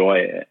enjoy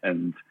it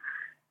and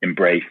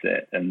embrace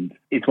it. And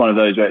it's one of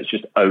those where it's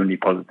just only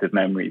positive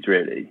memories,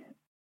 really.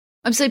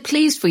 I'm so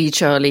pleased for you,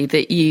 Charlie,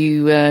 that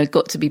you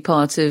got to be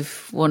part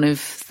of one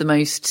of the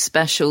most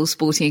special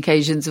sporting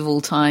occasions of all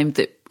time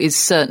that is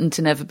certain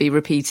to never be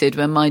repeated.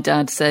 When my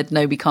dad said,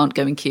 no, we can't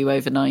go and queue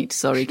overnight.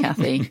 Sorry,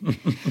 Kathy.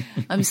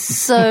 I'm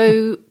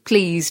so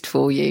pleased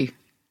for you.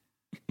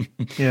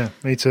 Yeah,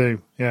 me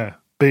too. Yeah,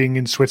 being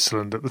in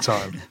Switzerland at the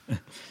time.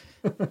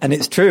 And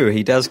it's true,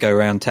 he does go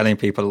around telling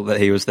people that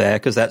he was there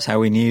because that's how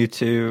we knew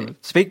to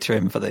speak to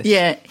him for this.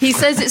 Yeah, he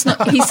says it's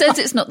not. He says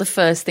it's not the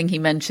first thing he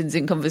mentions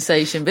in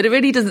conversation, but it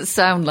really doesn't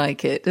sound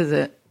like it, does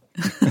it?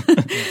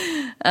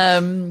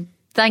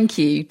 Thank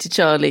you to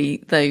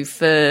Charlie though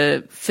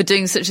for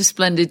doing such a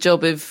splendid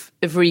job of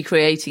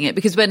recreating it.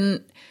 Because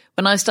when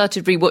when I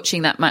started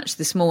rewatching that match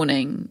this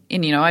morning,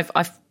 and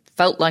I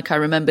felt like I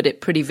remembered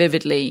it pretty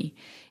vividly.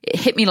 It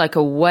hit me like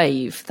a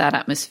wave, that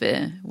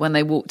atmosphere, when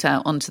they walked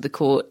out onto the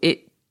court.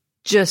 It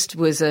just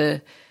was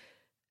a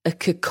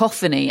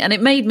cacophony, and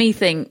it made me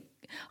think.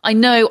 I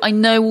know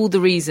all the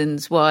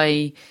reasons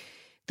why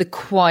the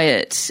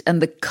quiet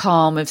and the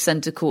calm of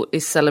centre court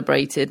is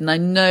celebrated, and I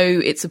know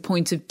it's a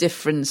point of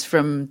difference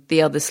from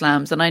the other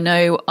slams, and I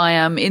know I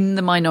am in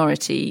the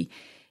minority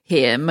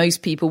here.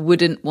 Most people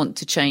wouldn't want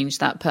to change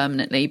that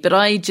permanently, but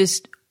I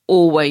just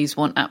always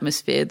want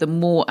atmosphere. The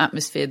more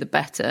atmosphere, the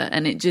better.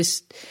 And it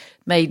just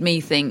made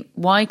me think,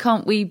 why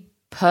can't we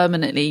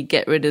permanently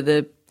get rid of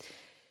the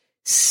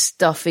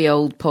stuffy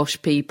old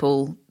posh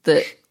people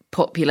that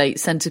populate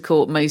centre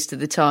court most of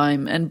the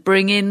time and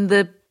bring in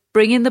the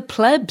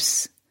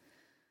plebs?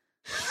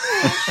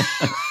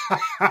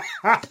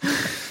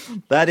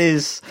 That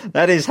is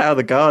how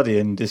The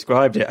Guardian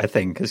described it, I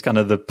think, as kind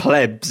of the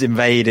plebs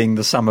invading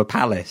the summer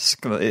palace.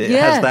 It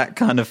has that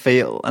kind of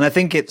feel. And I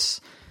think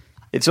it's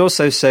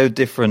also so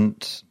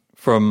different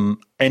from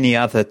any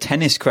other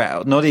tennis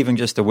crowd, not even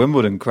just the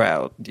Wimbledon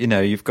crowd.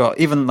 You've got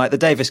even like the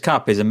Davis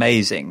Cup is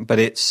amazing, but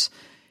it's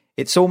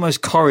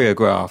almost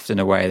choreographed in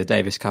a way, the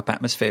Davis Cup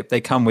atmosphere. They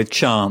come with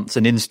chants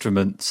and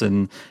instruments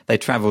and they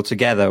travel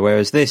together,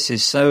 whereas this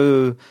is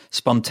so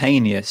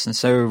spontaneous and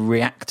so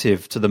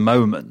reactive to the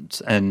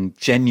moment and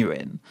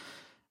genuine.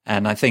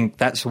 And I think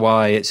that's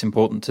why it's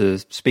important to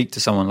speak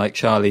to someone like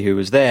Charlie, who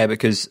was there,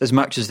 because as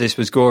much as this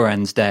was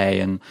Goran's day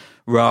and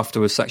Rafter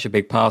was such a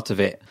big part of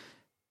it,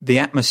 the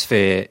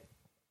atmosphere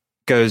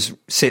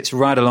sits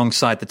right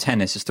alongside the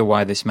tennis as to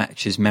why this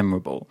match is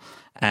memorable.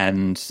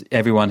 And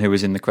everyone who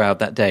was in the crowd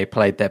that day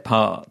played their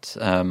part.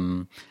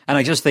 And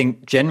I just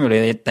think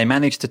generally they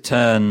managed to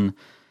turn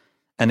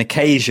an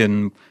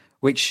occasion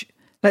which,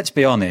 let's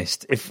be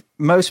honest, if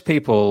most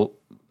people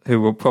who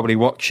were probably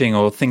watching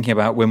or thinking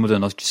about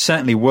Wimbledon or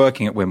certainly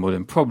working at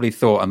Wimbledon probably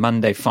thought a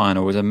Monday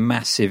final was a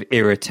massive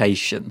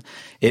irritation.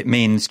 It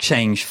means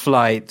change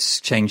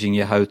flights, changing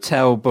your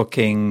hotel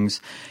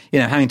bookings,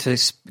 having to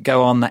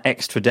go on that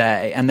extra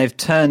day. And they've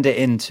turned it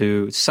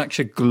into such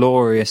a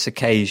glorious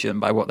occasion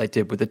by what they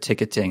did with the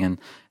ticketing and,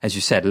 as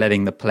you said,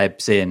 letting the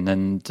plebs in.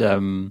 And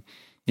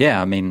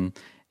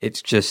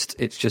it's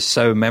just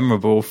so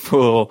memorable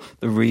for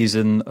the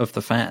reason of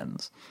the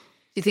fans.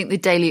 Do you think the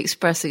Daily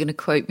Express are going to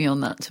quote me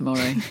on that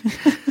tomorrow?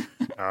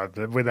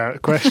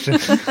 Without question.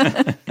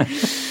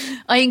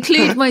 I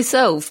include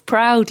myself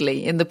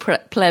proudly in the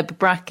pleb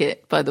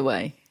bracket, by the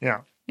way.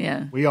 Yeah.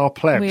 Yeah. We are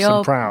plebs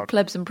and proud.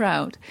 Plebs and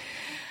proud.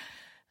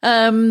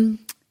 So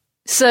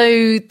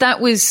that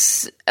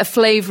was a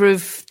flavour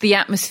of the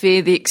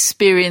atmosphere, the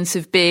experience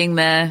of being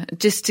there,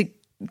 just to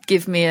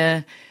give me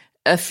a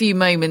few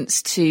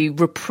moments to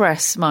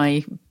repress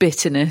my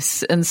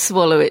bitterness and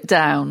swallow it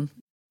down.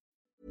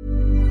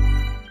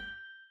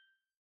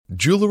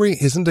 Jewelry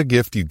isn't a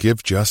gift you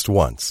give just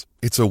once.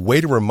 It's a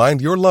way to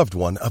remind your loved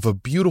one of a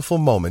beautiful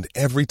moment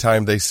every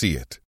time they see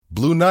it.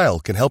 Blue Nile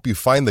can help you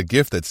find the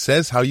gift that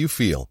says how you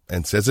feel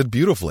and says it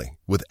beautifully,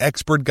 with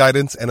expert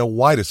guidance and a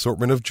wide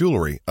assortment of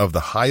jewelry of the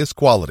highest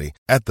quality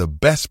at the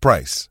best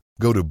price.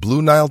 Go to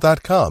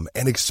BlueNile.com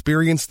and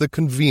experience the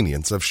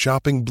convenience of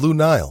shopping Blue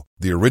Nile,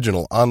 the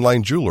original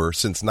online jeweler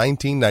since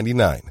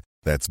 1999.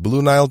 That's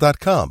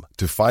BlueNile.com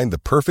to find the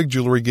perfect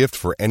jewelry gift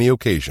for any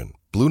occasion.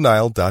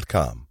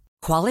 BlueNile.com.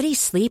 Quality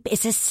sleep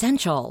is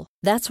essential.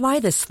 That's why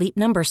the Sleep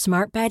Number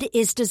Smart Bed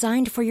is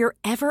designed for your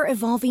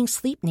ever-evolving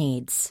sleep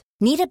needs.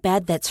 Need a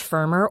bed that's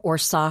firmer or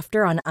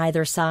softer on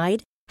either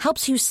side?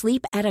 Helps you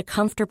sleep at a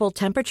comfortable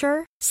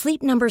temperature?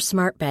 Sleep Number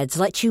Smart Beds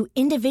let you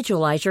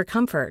individualize your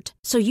comfort,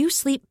 so you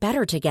sleep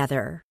better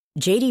together.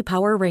 J.D.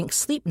 Power ranks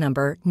Sleep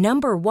Number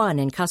number 1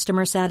 in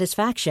customer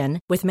satisfaction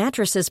with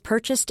mattresses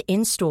purchased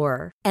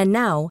in-store. And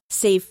now,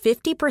 save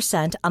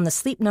 50% on the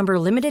Sleep Number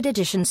Limited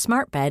Edition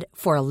Smart Bed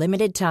for a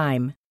limited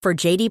time. For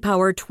J.D.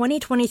 Power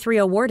 2023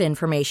 award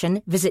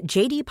information, visit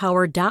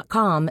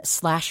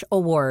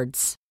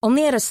jdpower.com/awards.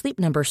 Only at a Sleep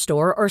Number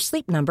store or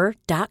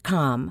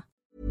sleepnumber.com.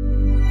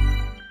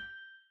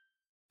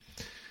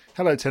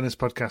 Hello, Tennis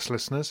Podcast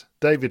listeners.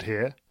 David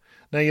here.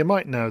 Now, you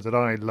might know that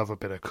I love a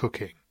bit of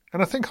cooking,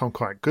 and I think I'm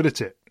quite good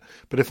at it.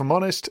 But if I'm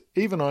honest,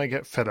 even I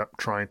get fed up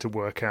trying to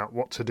work out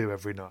what to do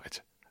every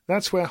night.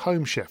 That's where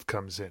Home Chef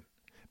comes in.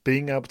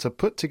 Being able to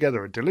put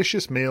together a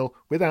delicious meal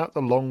without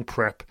the long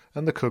prep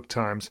and the cook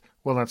times,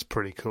 well, that's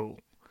pretty cool.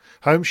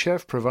 Home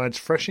Chef provides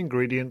fresh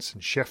ingredients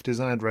and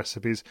chef-designed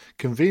recipes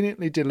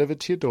conveniently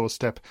delivered to your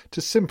doorstep to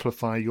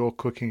simplify your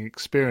cooking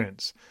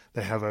experience.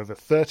 They have over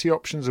 30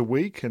 options a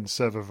week and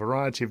serve a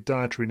variety of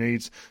dietary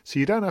needs, so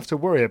you don't have to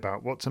worry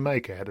about what to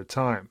make ahead of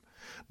time.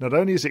 Not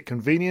only is it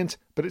convenient,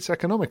 but it's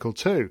economical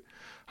too.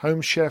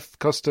 Home Chef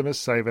customers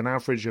save an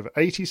average of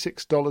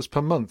 $86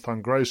 per month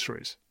on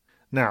groceries.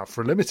 Now,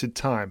 for a limited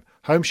time,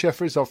 Home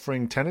Chef is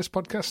offering Tennis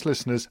Podcast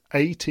listeners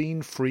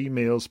 18 free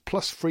meals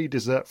plus free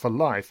dessert for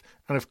life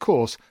and, of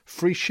course,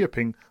 free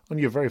shipping on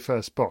your very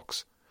first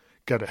box.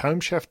 Go to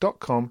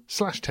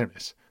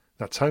homechef.com/tennis.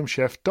 That's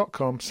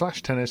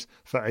homechef.com/tennis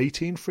for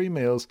 18 free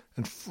meals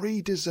and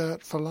free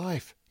dessert for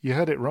life. You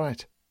heard it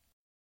right.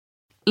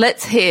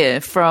 Let's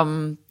hear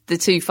from the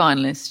two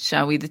finalists,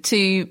 shall we? The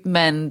two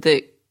men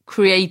that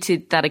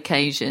created that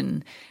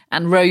occasion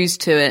and rose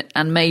to it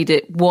and made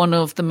it one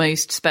of the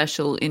most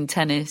special in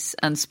tennis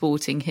and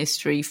sporting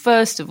history.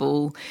 First of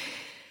all,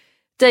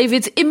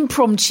 David's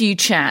impromptu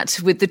chat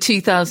with the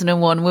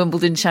 2001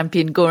 Wimbledon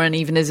champion Goran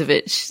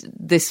Ivanisevic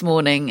this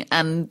morning.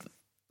 And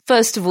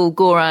first of all,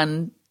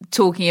 Goran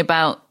talking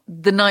about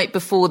the night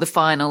before the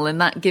final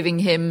and that giving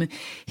him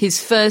his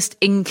first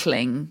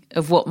inkling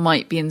of what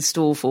might be in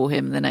store for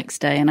him the next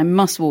day. And I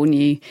must warn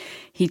you,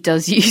 he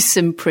does use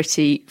some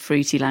pretty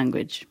fruity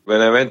language.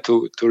 When I went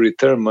to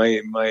return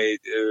my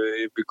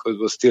because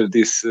was still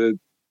this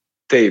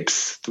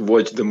tapes to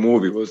watch the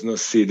movie, was not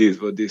CDs,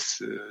 but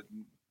this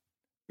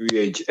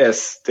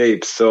VHS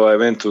tapes. So I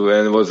went to,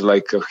 and it was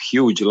like a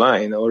huge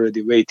line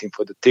already waiting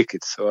for the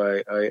tickets.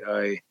 So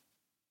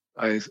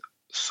I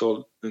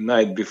saw the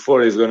night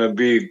before it's gonna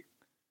be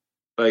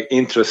like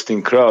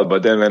interesting crowd,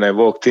 but then when I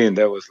walked in,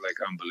 that was like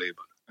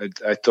unbelievable.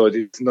 I thought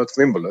it's not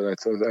Wimbledon. I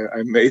thought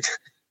I went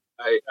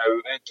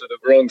to the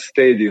wrong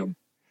stadium.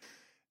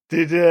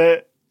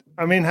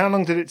 How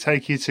long did it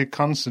take you to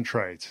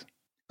concentrate?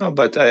 No,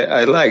 but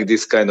I like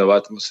this kind of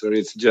atmosphere.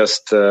 It's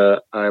just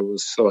I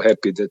was so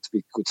happy that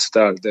we could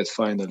start that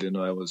final.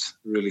 I was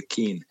really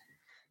keen,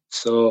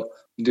 so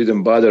it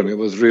didn't bother me. It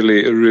was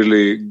really,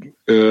 really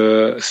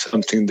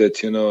something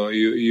that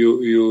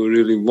you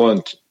really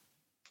want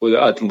for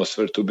the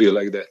atmosphere to be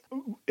like that.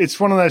 It's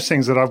one of those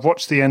things that I've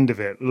watched the end of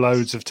it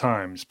loads of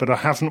times, but I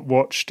haven't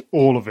watched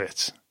all of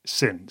it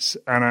since.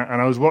 And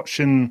I was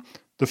watching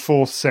the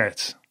fourth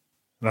set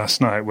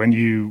last night when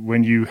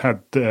you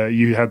had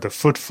the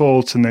foot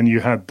fault, and then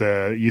you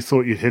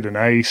thought you'd hit an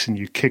ace and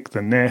you kicked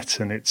the net,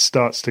 and it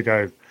starts to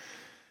go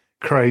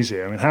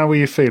crazy. I mean, how were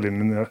you feeling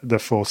in the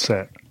fourth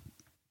set?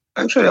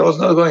 Actually, I was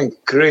not going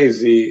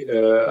crazy.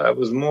 I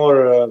was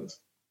more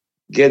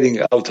getting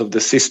out of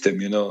the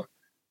system.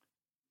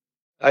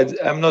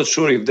 I'm not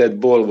sure if that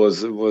ball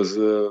was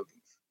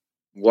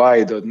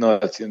wide or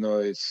not. I don't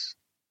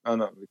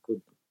know. We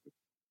could.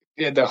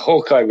 Yeah, the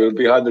Hawkeye will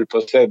be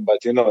 100%,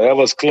 but that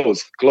was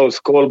close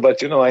call.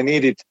 But I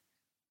needed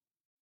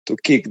to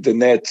kick the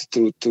net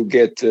to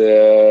get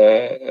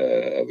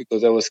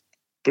because I was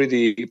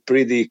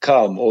pretty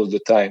calm all the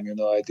time.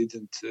 I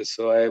didn't,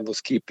 so I was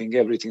keeping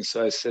everything.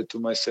 So I said to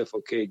myself,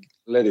 okay,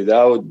 let it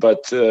out,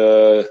 but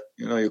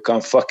you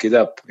can't fuck it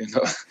up.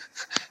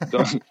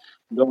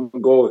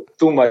 Don't go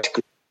too much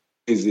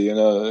crazy,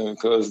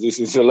 because this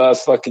is your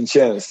last fucking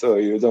chance. So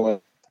you don't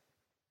want.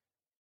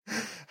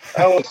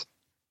 I was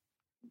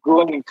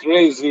going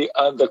crazy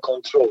under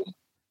control,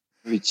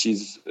 which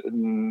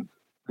didn't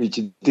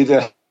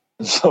happen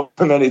so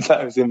many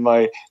times in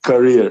my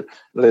career.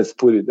 Let's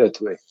put it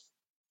that way.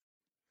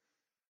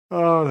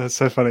 Oh, that's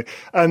so funny.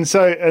 And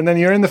then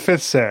you're in the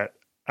fifth set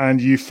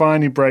and you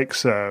finally break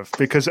serve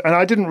and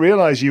I didn't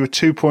realize you were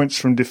 2 points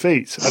from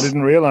defeat. I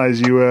didn't realize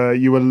you were,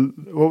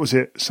 what was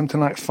it? Something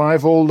like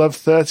 5-all, love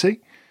 30.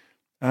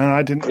 And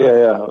I didn't.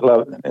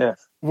 Yeah.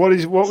 What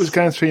was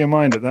going through your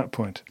mind at that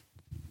point?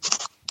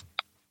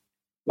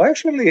 Well,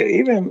 actually,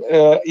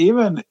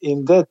 even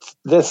in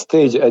that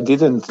stage, I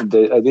didn't.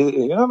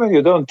 When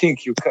you don't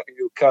think you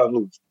can't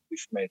lose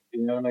this match,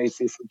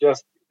 it's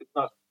just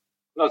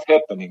not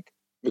happening.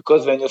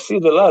 Because when you see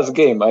the last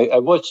game, I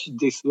watched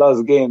this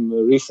last game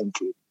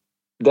recently.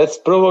 That's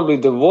probably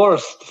the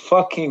worst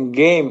fucking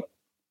game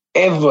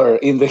ever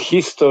in the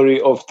history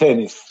of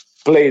tennis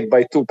played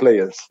by two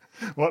players.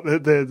 What,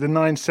 the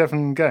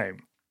 9-7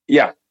 game?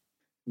 Yeah,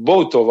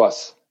 both of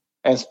us.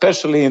 And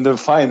especially in the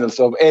finals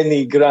of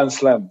any Grand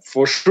Slam.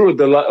 For sure,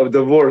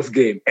 the worst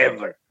game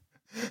ever.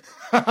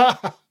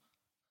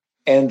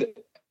 And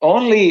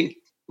only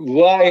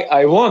why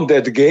I won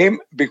that game,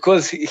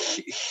 because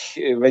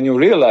when you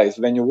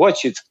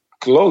watch it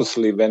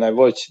closely,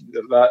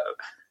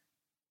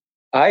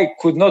 I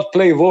could not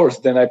play worse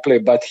than I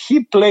played, but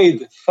he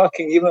played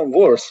fucking even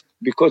worse,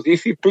 because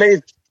if he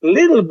played a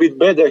little bit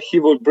better, he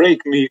would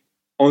break me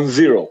on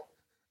 0.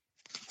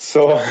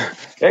 So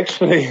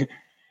actually,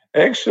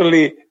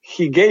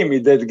 he gave me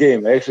that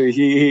game. Actually,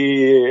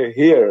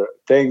 here,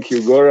 thank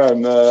you,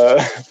 Goran.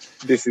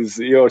 This is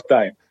your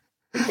time,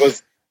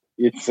 because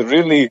it's a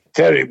really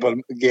terrible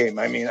game.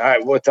 I mean,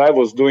 what I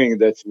was doing,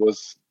 that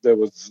was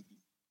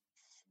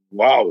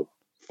wow.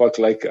 Fuck,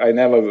 like I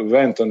never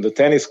went on the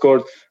tennis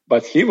court,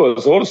 but he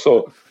was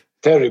also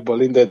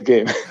terrible in that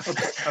game,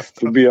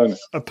 to be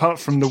honest. Apart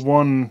from the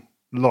one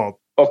lob.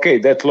 Okay,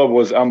 that lob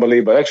was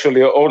unbelievable.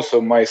 Actually,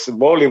 also my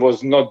volley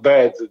was not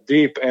bad,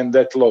 deep, and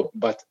that lob,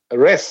 but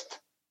rest,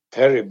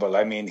 terrible.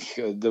 I mean,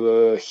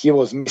 he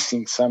was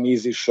missing some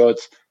easy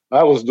shots.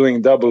 I was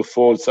doing double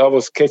faults. I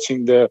was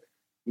catching the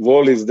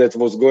volleys that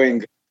was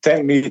going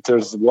 10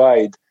 meters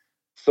wide.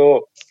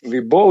 So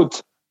we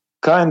both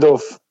kind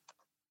of,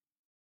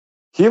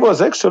 he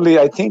was actually,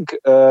 I think,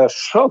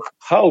 shocked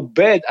how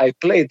bad I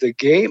played the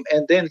game.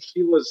 And then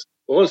he was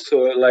also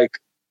like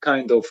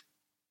kind of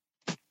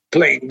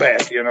playing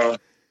bad, you know.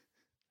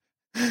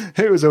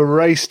 It was a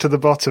race to the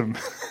bottom.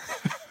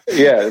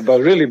 Yeah,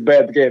 but really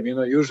bad game. You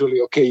know, usually,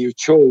 okay, you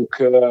choke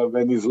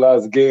when it's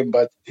last game,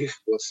 but this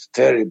was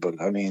terrible.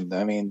 I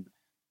mean,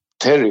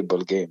 terrible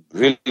game.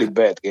 Really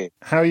bad game.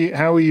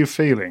 How were you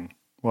feeling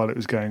while it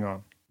was going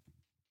on?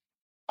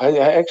 I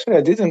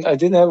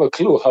didn't have a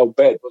clue how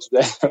bad was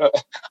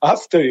that.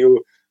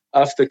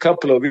 After a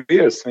couple of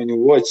years, when you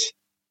watch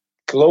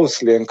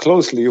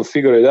closely, you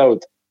figure it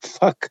out.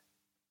 Fuck,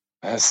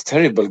 that's a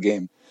terrible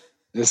game.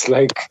 It's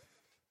like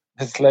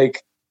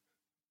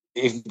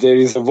if there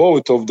is a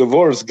vote of the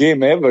worst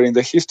game ever in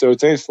the history of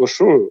tennis, for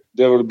sure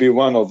there will be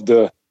one of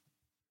the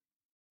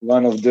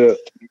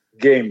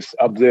games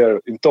up there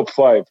in top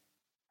 5.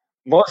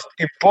 Most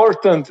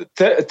important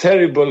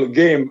terrible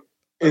game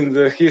in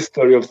the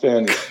history of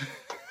tennis.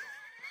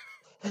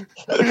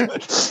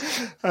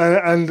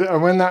 and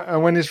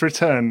when his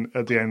return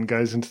at the end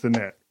goes into the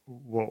net,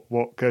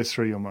 what goes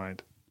through your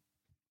mind?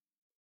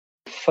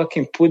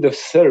 Fucking put the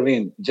serve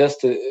in,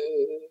 just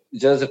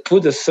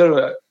put the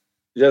serve,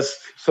 just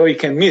so he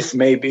can miss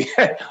maybe,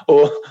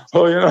 or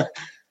you know.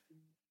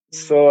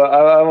 So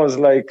I was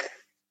like,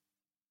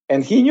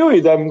 and he knew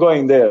it. I'm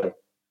going there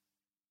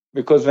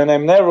because when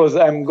I'm nervous,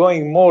 I'm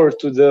going more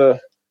to the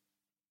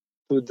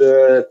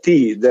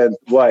tee than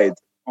wide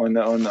on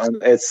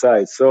that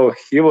side. So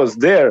he was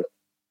there,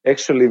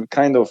 actually,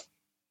 kind of.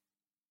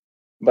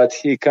 But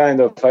he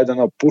kind of, I don't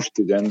know, pushed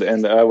it,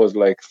 and I was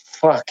like,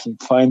 fucking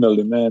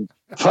finally, man.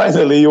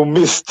 Finally you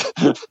missed.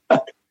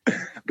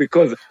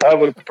 Because I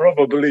will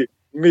probably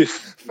miss.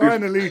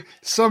 Finally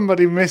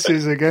somebody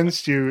misses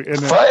against you.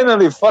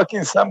 Finally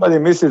fucking somebody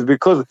misses,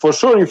 because for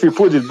sure if you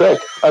put it back,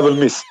 I will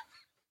miss.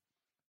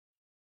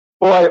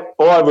 Or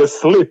I will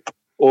slip,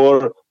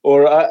 or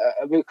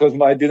because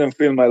I didn't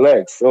feel my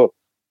legs. So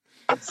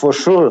for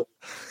sure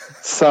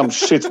some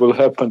shit will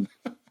happen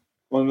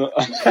on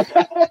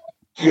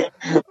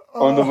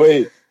the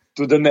way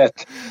to the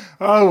net.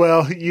 Oh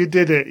well, you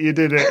did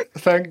it.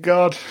 Thank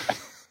God.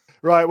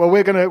 Right, well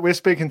we're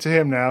speaking to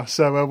him now,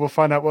 so we'll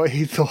find out what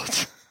he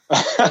thought.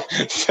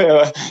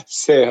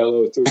 Say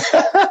hello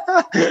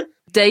to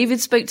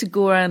David spoke to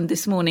Goran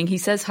this morning. He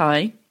says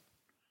hi.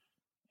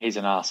 He's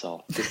an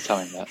arsehole. Just tell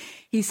him that.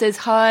 He says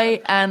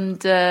hi,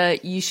 and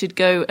you should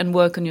go and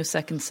work on your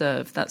second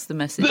serve. That's the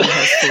message he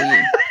has for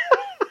you.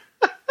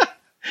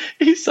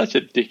 He's such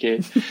a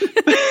dickhead.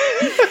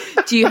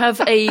 Do you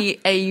have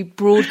a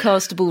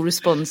broadcastable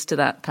response to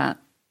that, Pat?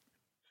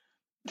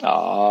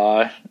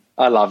 Oh,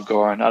 I love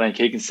Goran. I think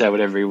he can say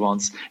whatever he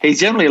wants. He's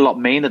generally a lot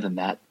meaner than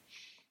that.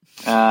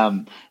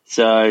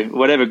 So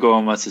whatever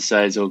Goran wants to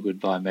say is all good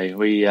by me.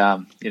 We, you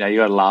got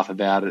to laugh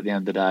about it at the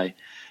end of the day.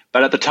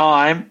 But at the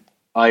time,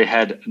 I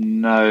had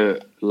no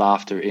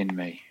laughter in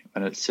me,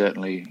 and it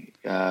certainly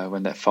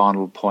when that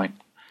final point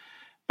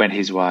went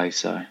his way.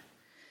 So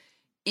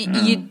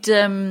you'd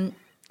been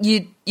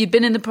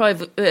in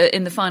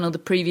the final the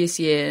previous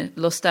year,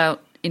 lost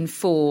out in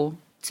 4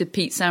 to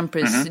Pete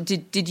Sampras.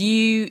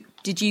 Mm-hmm.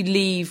 Did you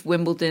leave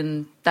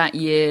Wimbledon that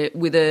year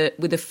with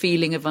a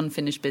feeling of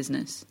unfinished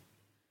business?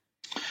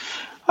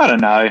 I don't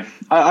know.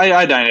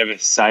 I don't ever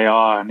say,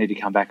 I need to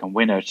come back and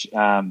win it.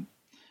 I'm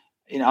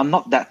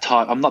not that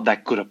type. I'm not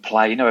that good at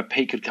play. If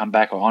Pete could come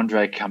back or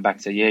Andre could come back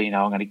and say,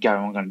 I'm going to go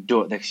and I'm going to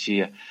do it next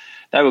year.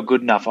 They were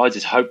good enough. I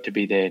just hoped to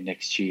be there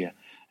next year.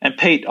 And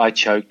Pete, I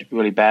choked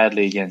really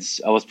badly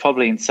against. I was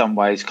probably in some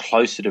ways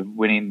closer to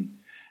winning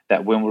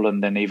that Wimbledon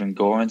than even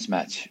Goran's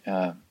match.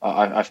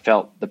 I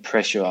felt the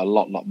pressure a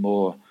lot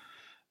more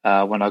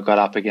when I got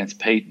up against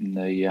Pete. And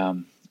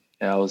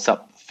I was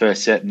up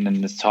first set, and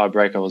in the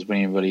tiebreak I was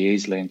winning really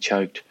easily and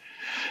choked.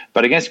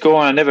 But against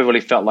Goran, I never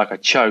really felt like I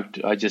choked.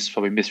 I just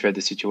probably misread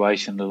the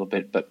situation a little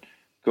bit. But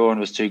Goran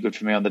was too good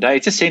for me on the day.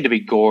 It just seemed to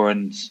be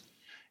Goran's.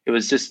 It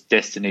was just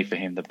destiny for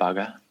him, the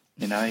bugger.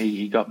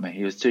 He got me.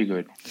 He was too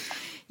good.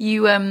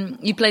 You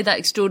played that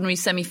extraordinary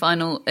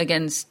semi-final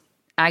against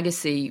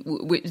Agassi.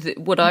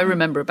 What I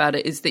remember about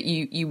it is that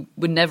you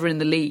were never in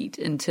the lead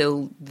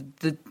until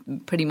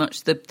pretty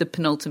much the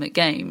penultimate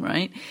game,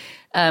 right?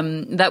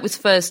 That was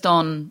first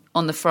on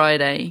the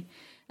Friday,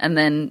 and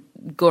then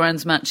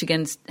Goran's match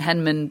against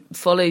Henman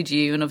followed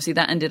you, and obviously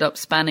that ended up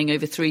spanning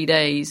over 3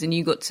 days, and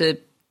you got to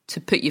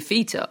put your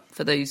feet up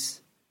for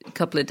those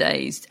couple of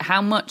days. How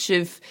much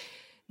of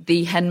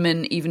the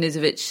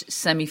Henman-Ivanisevic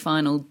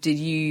semi-final did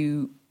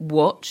you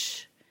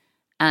watch,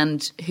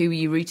 and who were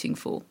you rooting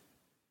for?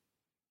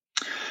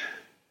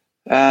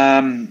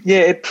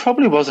 It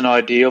probably wasn't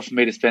ideal for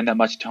me to spend that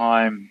much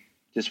time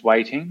just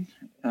waiting.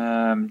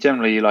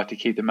 Generally, you like to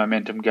keep the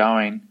momentum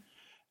going.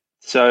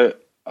 So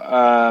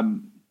I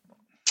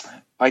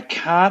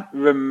can't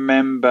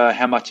remember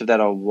how much of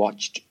that I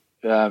watched.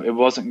 It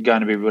wasn't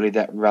going to be really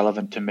that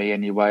relevant to me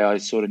anyway. I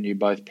sort of knew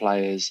both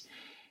players.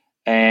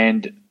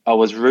 And I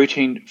was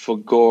rooting for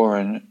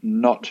Goran,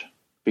 not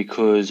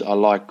because I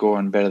like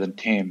Goran better than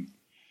Tim.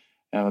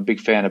 I'm a big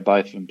fan of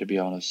both of them, to be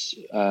honest.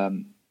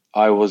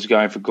 I was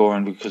going for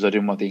Goran because I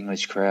didn't want the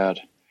English crowd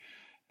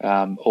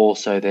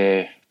also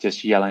there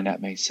just yelling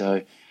at me.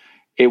 So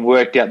it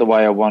worked out the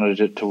way I wanted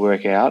it to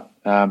work out,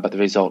 but the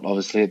result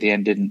obviously at the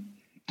end didn't.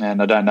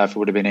 And I don't know if it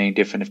would have been any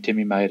different if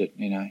Timmy made it,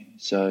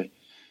 So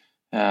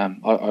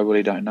I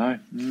really don't know.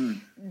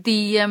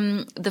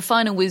 The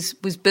final was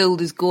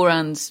billed as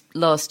Goran's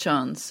last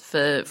chance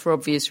for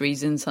obvious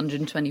reasons,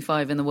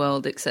 125 in the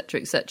world,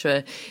 etc.,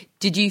 etc.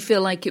 Did you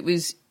feel like it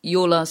was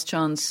your last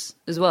chance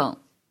as well?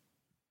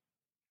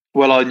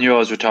 Well, I knew I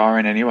was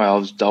retiring anyway. I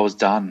was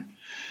done.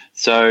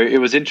 So it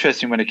was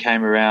interesting when it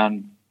came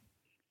around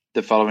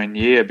the following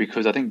year,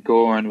 because I think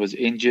Goran was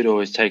injured or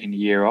was taking a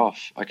year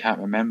off. I can't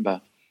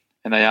remember.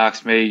 And they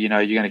asked me, you're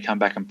going to come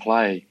back and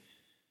play.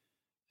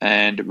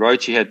 And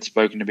Roche had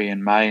spoken to me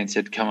in May and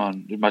said, come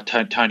on,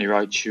 Tony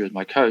Roche was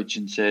my coach,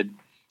 and said,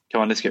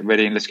 come on, let's get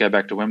ready and let's go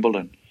back to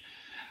Wimbledon.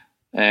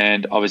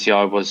 And obviously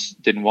I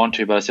didn't want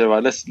to, but I said, all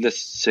right,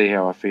 let's see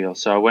how I feel.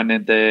 So I went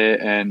in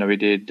there and we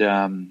did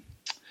 4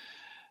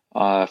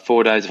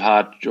 days of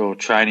hard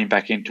training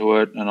back into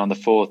it. And on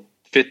the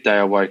fifth day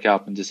I woke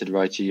up and just said,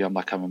 Roche, I'm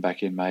not coming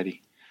back in,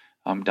 matey.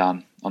 I'm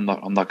done. I'm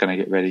not going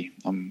to get ready.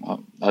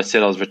 I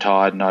said I was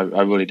retired and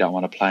I really don't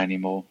want to play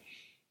anymore.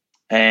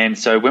 And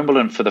so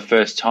Wimbledon, for the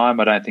first time,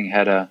 I don't think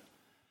had a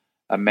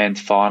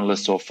men's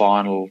finalist or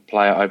final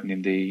player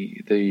opening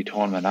the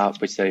tournament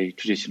up, which they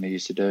traditionally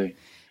used to do.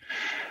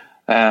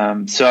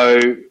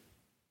 So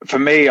for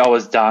me, I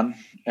was done,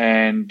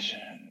 and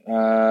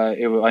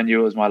I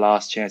knew it was my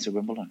last chance at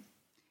Wimbledon.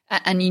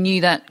 And you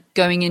knew that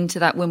going into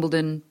that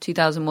Wimbledon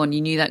 2001,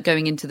 you knew that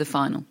going into the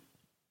final?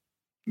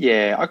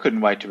 Yeah, I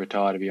couldn't wait to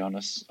retire, to be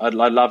honest. I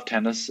love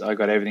tennis. I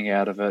got everything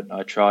out of it.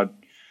 I tried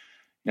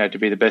to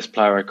be the best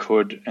player I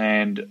could,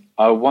 and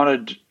I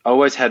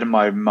always had in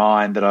my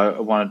mind that I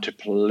wanted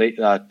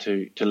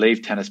to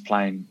leave tennis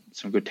playing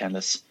some good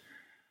tennis,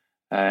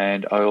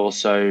 and I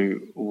also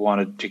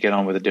wanted to get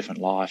on with a different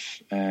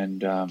life.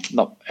 And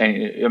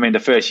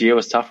the first year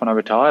was tough when I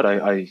retired.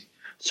 I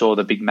saw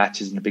the big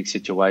matches and the big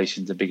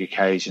situations, the big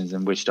occasions,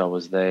 and wished I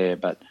was there.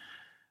 But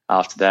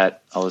after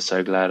that, I was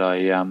so glad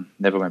I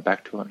never went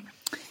back to it.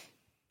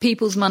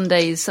 People's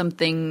Monday is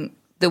something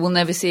that we'll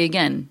never see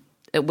again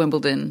at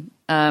Wimbledon.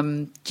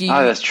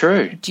 That's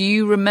true. Do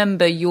you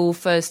remember your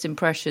first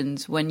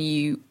impressions when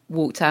you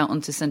walked out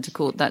onto centre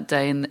court that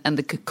day and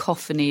the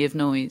cacophony of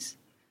noise?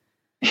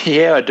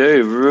 Yeah, I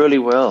do, really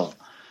well.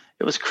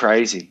 It was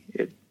crazy.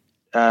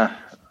 Even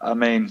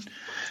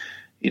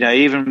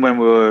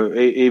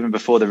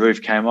before the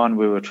roof came on,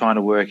 we were trying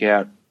to work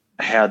out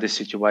how this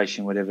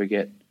situation would ever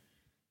get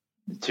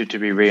to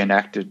be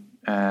reenacted.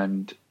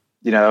 And,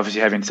 obviously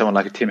having someone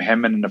like a Tim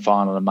Henman in the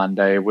final on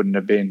Monday, it wouldn't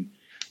have been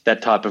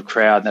that type of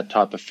crowd, that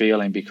type of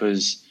feeling,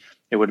 because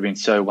it would have been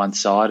so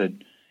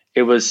one-sided.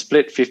 It was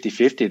split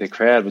 50-50. The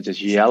crowd was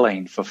just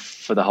yelling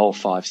for the whole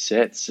 5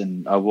 sets,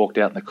 and I walked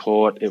out in the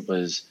court. It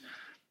was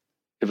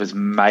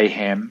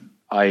mayhem.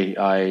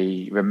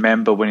 I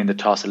remember winning the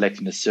toss,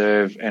 electing to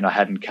serve, and I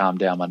hadn't calmed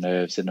down my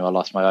nerves, and I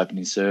lost my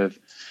opening serve,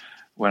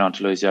 went on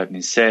to lose the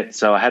opening set,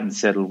 so I hadn't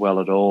settled well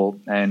at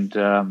all, and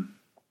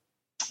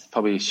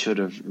probably should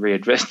have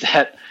readdressed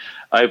that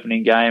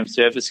opening game,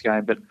 service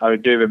game, but I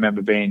do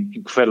remember being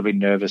incredibly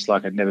nervous,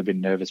 like I'd never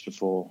been nervous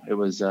before. It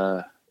was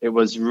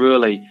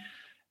really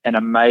an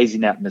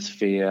amazing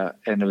atmosphere,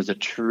 and it was a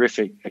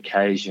terrific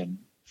occasion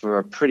for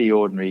a pretty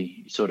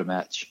ordinary sort of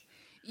match.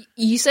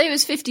 You say it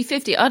was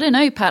 50-50. I don't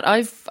know, Pat.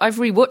 I've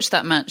rewatched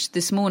that match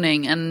this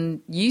morning,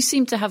 and you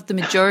seem to have the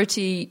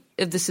majority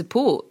of the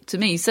support, to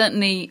me,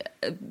 certainly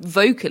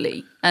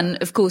vocally.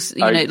 And, of course,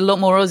 a lot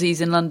more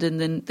Aussies in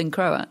London than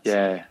Croats.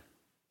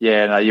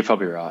 Yeah, no, you're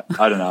probably right.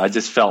 I don't know. I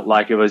just felt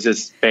like it was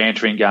just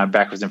bantering, going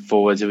backwards and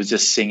forwards. It was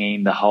just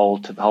singing the whole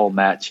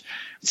match,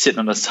 sitting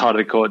on the side of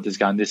the court just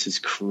going, this is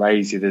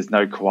crazy. There's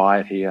no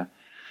quiet here.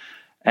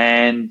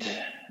 And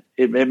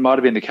it might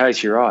have been the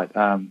case. You're right.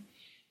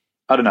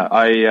 I don't know.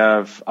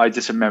 I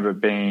just remember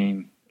it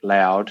being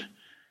loud,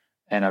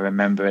 and I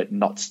remember it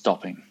not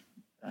stopping.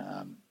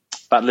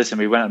 But listen,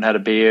 we went out and had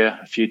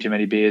a few too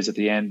many beers at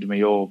the end, and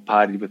we all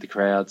partied with the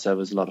crowd, so it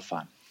was a lot of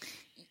fun.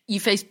 You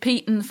faced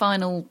Pete in the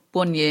final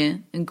one year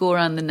and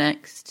Goran the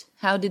next.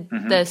 How did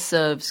their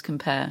serves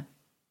compare?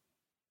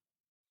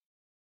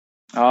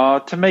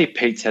 To me,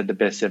 Pete's had the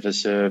best ever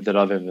serve that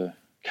I've ever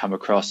come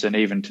across, and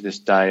even to this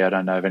day, I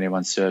don't know if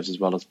anyone serves as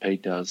well as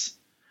Pete does.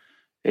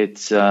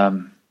 It's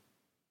like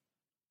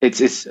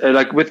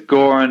with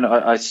Goran,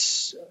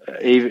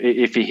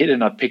 if he hit it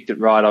and I picked it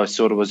right, I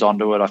sort of was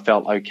onto it. I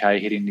felt okay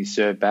hitting his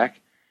serve back.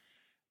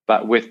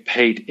 But with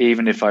Pete,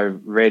 even if I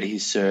read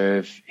his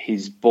serve,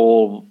 his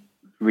ball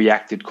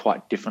reacted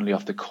quite differently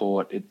off the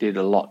court. It did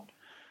a lot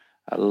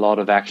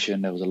of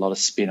action. There was a lot of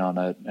spin on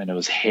it, and it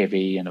was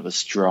heavy and it was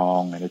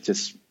strong, and it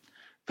just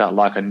felt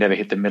like I never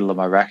hit the middle of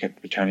my racket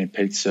returning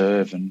Pete's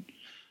serve, and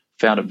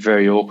found it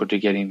very awkward to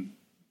get him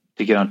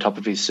to get on top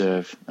of his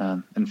serve.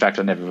 In fact,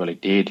 I never really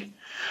did,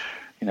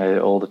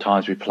 all the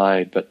times we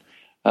played. But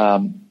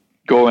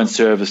Goran's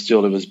serve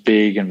it was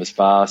big and was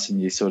fast,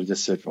 and you sort of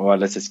just said, all right,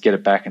 let's just get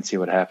it back and see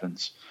what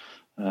happens.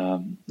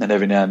 And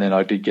every now and then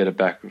I did get it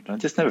back. I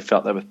just never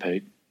felt that with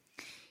Pete.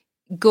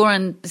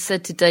 Goran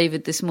said to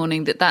David this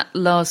morning that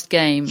last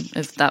game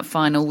of that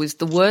final was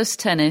the worst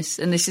tennis,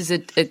 and this is a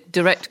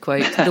direct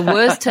quote, the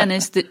worst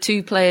tennis that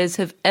two players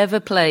have ever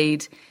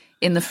played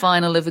in the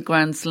final of a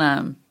Grand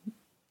Slam.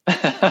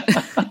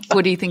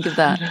 What do you think of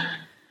that?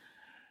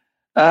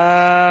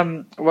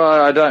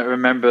 Well, I don't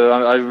remember.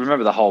 I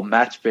remember the whole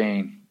match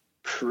being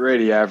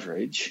pretty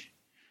average.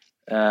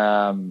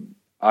 I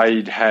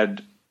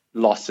had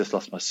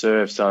lost my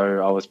serve, so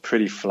I was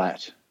pretty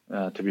flat.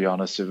 To be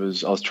honest, I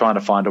was trying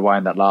to find a way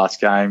in that last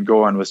game.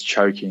 Goran was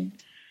choking.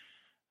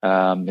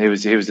 He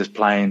was just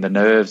playing the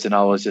nerves, and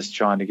I was just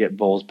trying to get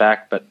balls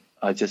back. But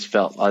I just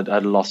felt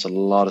I'd lost a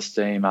lot of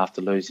steam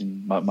after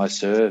losing my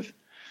serve,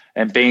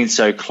 and being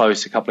so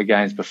close a couple of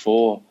games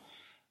before.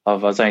 I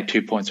was only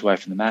 2 points away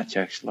from the match,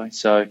 actually.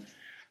 So,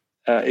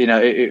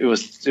 it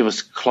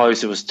was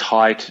close. It was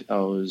tight.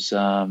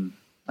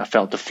 I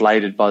felt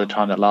deflated by the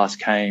time that last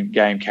game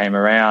came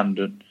around.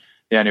 And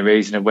the only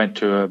reason it went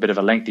to a bit of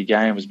a lengthy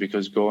game was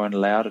because Goran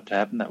allowed it to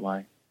happen that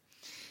way.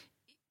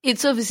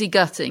 It's obviously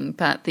gutting,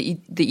 Pat, that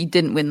you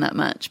didn't win that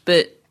match,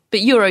 but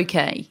you're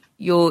okay.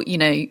 You're,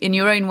 in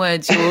your own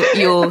words,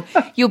 you're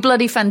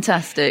bloody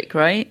fantastic,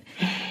 right?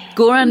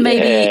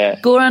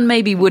 Goran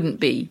maybe wouldn't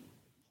be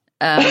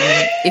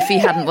if he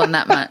hadn't won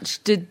that match.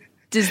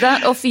 Does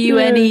that offer you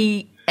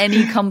any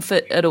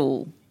comfort at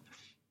all?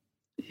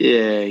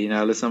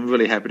 Yeah, listen, I'm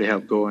really happy to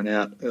help Goran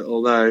out.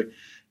 Although,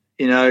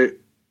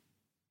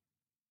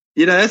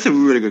 that's a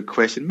really good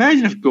question.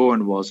 Imagine if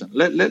Goran wasn't.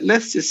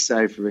 Let's just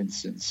say, for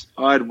instance,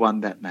 I'd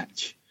won that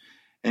match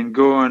and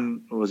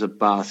Goran was a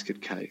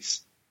basket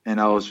case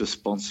and I was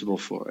responsible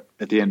for it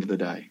at the end of the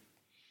day.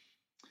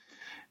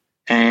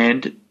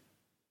 And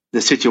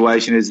the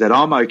situation is that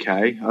I'm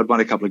okay. I'd won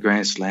a couple of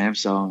Grand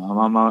Slams, so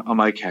I'm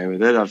okay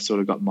with it. I've sort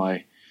of got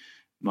my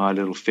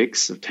little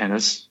fix of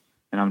tennis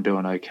and I'm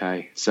doing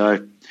okay.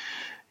 So,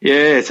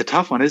 yeah, it's a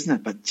tough one, isn't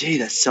it? But, gee,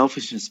 that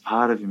selfishness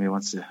part of me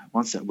wants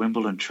that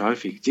Wimbledon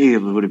trophy. Gee,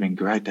 it would have been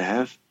great to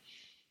have.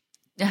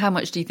 How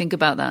much do you think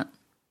about that?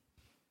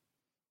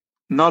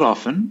 Not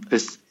often.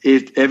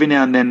 Every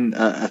now and then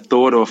a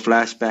thought or a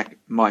flashback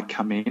might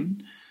come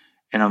in,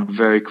 and I'm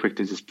very quick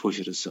to just push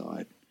it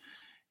aside.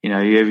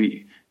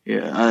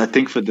 I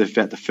think for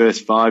about the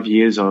first 5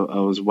 years, I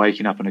was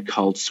waking up in a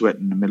cold sweat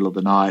in the middle of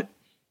the night,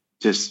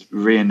 just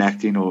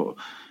reenacting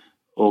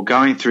or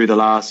going through the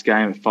last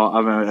game at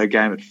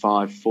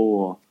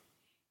 5-4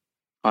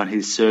 on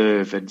his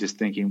serve and just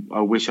thinking,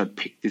 I wish I'd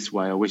picked this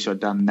way. I wish I'd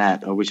done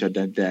that. I wish I'd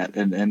done that.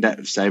 And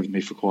that saved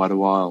me for quite a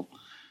while.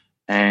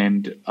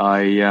 And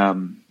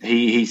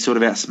he sort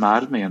of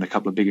outsmarted me on a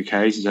couple of big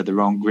occasions, had the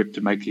wrong grip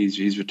to make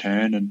his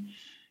return, and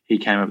he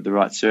came up with the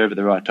right serve at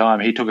the right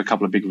time. He took a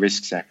couple of big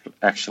risks,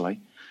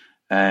 actually.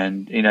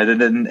 And,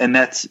 and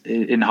that's,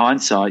 in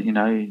hindsight,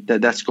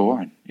 that's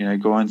Goran.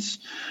 Goran's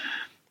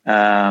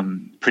a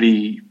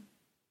pretty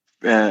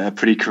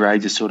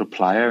courageous sort of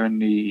player, and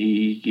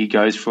he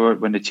goes for it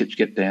when the chips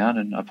get down,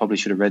 and I probably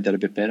should have read that a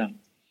bit better.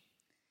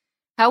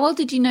 How well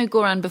did you know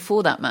Goran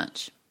before that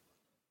match?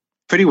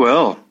 Pretty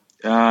well.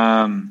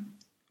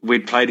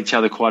 We'd played each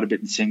other quite a bit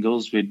in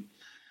singles. We'd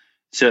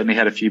certainly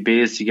had a few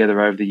beers together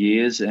over the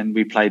years, and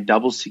we played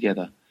doubles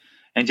together.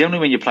 And generally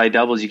when you play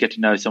doubles, you get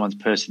to know someone's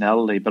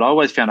personality, but I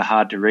always found it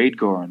hard to read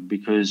Goran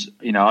because,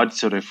 I'd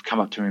sort of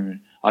come up to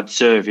him, I'd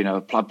serve,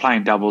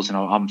 playing doubles, and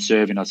I'm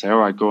serving. I'd say, all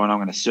right, Goran, I'm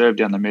going to serve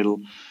down the middle.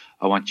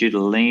 I want you to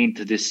lean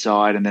to this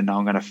side, and then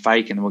I'm going to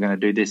fake, and we're going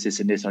to do this, this,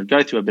 and this. I'd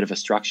go through a bit of a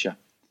structure.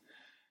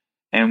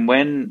 And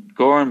when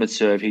Goran would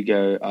serve, he'd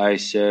go, I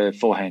serve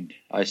forehand,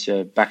 I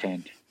serve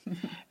backhand.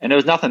 And there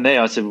was nothing there.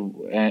 I said,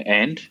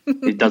 and?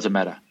 It doesn't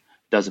matter.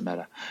 Doesn't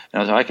matter. And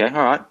I was like, okay,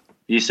 all right.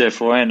 You serve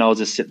forehand, and I'll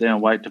just sit there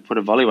and wait to put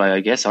a volley away, I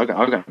guess. I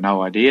got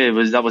no idea.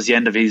 That was the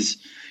end of his,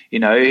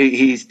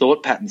 his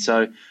thought pattern.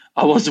 So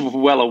I was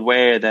well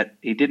aware that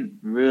he didn't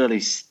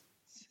really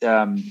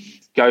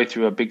go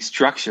through a big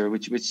structure,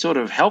 which sort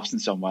of helps in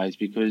some ways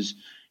because,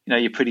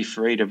 you're pretty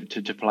free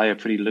to play a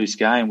pretty loose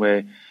game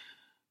where,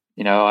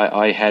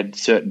 I had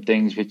certain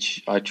things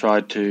which I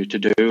tried to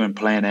do and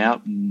plan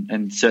out,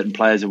 and certain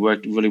players have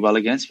worked really well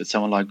against, but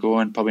someone like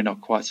Goran probably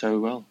not quite so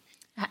well.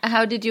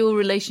 How did your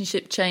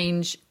relationship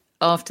change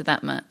after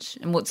that match,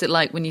 and what's it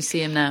like when you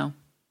see him now?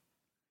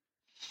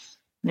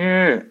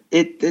 Yeah,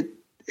 it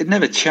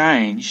never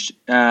changed.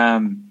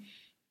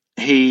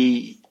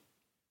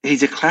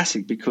 He's a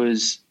classic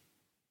because,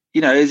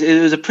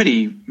 it was a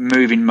pretty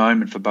moving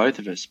moment for both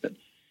of us, but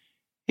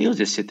he'll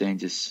just sit there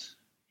and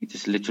he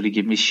just literally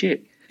give me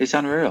shit. It's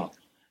unreal.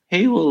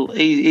 He'll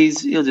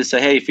just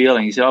say, how are you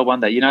feeling? He said, I won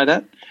that. You know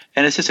that?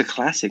 And it's just a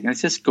classic, and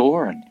it's just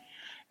Goran.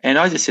 And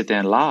I just sit there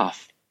and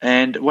laugh.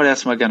 And what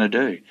else am I going to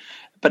do?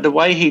 But the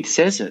way he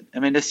says it,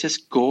 it's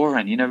just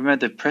Goran. Remember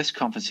the press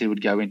conference he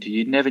would go into,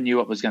 you never knew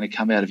what was going to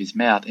come out of his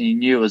mouth, and you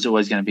knew it was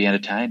always going to be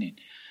entertaining.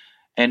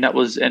 And that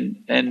was,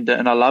 and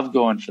I love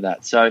Goran for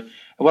that. So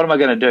what am I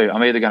going to do?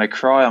 I'm either going to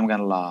cry or I'm going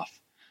to laugh.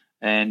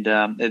 And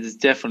there's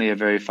definitely a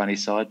very funny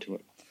side to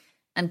it.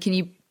 And can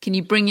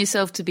you bring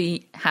yourself to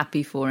be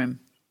happy for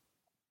him?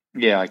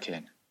 Yeah, I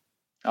can.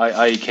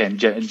 I can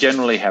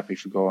generally happy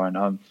for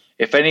Goran.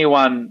 If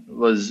anyone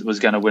was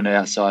going to win it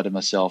outside of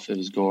myself, it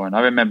was Goran.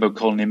 I remember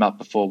calling him up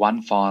before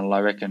one final.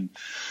 I reckon,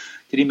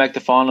 did he make the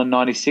final in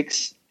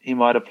 '96? He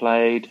might have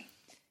played.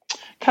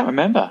 Can't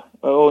remember.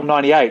 Or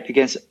 '98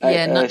 against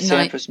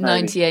Sampras.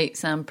 98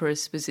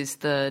 Sampras was his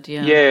third.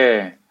 Yeah.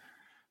 Yeah.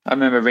 I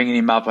remember ringing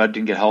him up. I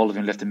didn't get hold of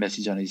him. Left a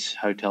message on his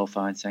hotel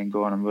phone saying,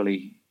 "Goran, I'm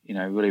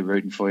really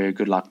rooting for you.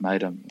 Good luck,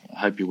 mate. I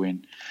hope you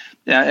win."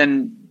 Yeah,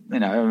 and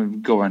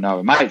Goran and I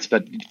were mates,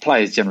 but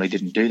players generally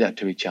didn't do that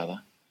to each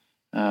other.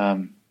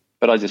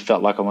 But I just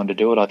felt like I wanted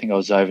to do it. I think I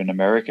was over in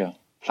America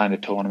playing a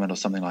tournament or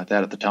something like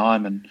that at the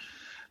time,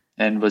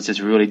 and was just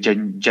really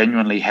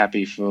genuinely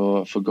happy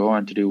for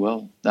Goran to do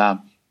well.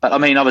 But I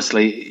mean,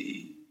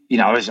 obviously,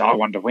 I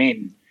wanted to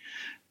win.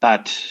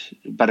 But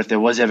if there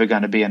was ever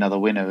going to be another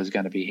winner, it was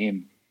going to be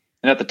him.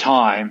 And at the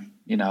time,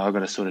 I got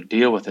to sort of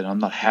deal with it. I'm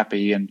not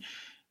happy. And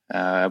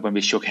when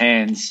we shook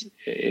hands,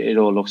 it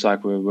all looks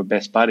like we're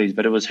best buddies.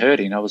 But it was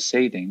hurting. I was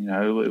seething.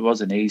 It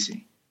wasn't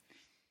easy.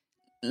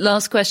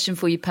 Last question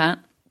for you, Pat.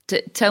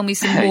 Tell me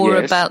some more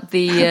Yes. about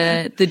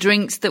the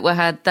drinks that were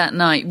had that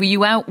night. Were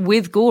you out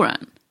with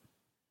Goran?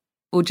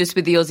 Or just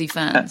with the Aussie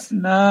fans?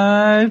 No,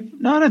 I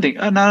don't think.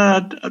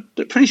 No, I'm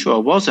pretty sure I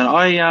wasn't.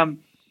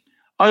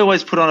 I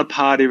always put on a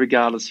party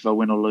regardless if I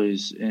win or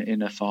lose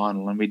in a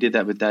final, and we did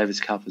that with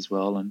Davis Cup as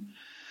well. And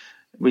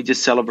we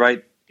just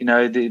celebrate,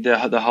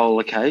 the whole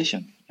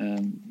occasion,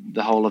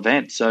 the whole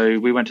event. So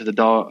we went to the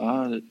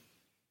Dog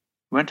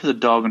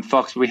and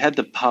Fox. We had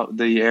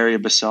the area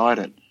beside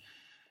it.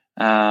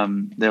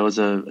 There was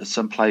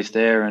some place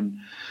there, and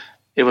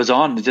it was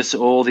on. Just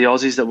all the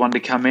Aussies that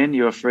wanted to come in,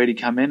 you were free to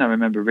come in. I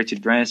remember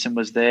Richard Branson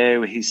was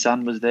there, his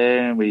son was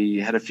there, and we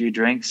had a few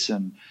drinks,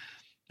 and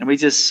we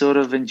just sort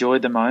of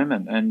enjoyed the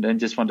moment and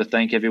just wanted to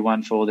thank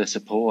everyone for all their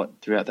support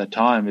throughout that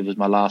time. It was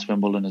my last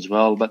Wimbledon as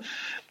well. But,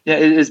 yeah,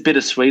 it was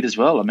bittersweet as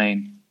well. I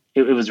mean,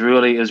 it was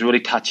really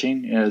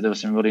touching. There were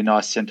some really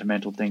nice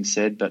sentimental things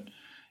said, but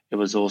it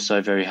was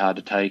also very hard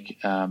to take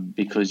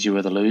because you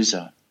were the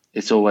loser.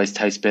 It always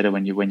tastes better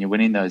when you're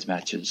winning those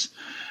matches.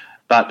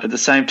 But at the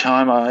same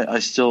time,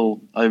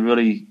 I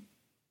really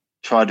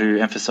try to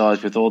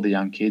emphasise with all the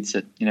young kids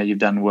that, you've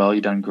done well,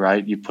 you've done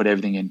great, you've put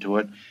everything into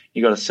it.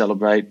 You got to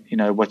celebrate,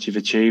 what you've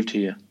achieved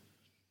here.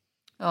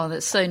 Oh,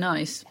 that's so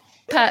nice,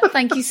 Pat.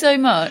 Thank you so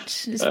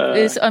much.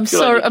 I'm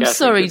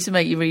sorry to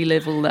make you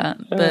relive all that,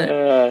 but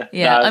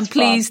I'm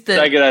pleased that.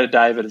 Say good day to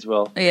David as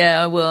well.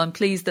 Yeah, I will. I'm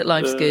pleased that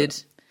life's good.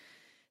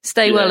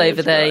 Stay well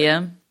over there. Great.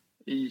 Yeah.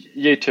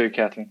 You too,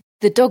 Catherine.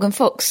 The Dog and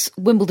Fox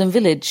Wimbledon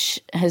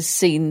Village has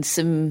seen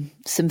some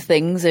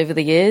things over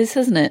the years,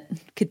 hasn't it?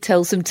 Could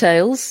tell some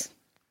tales.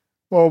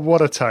 Well,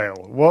 what a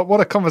tale. What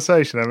a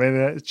conversation. I mean,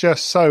 it's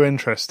just so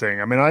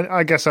interesting. I mean,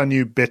 I guess I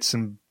knew bits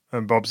and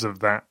bobs of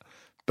that,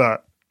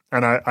 but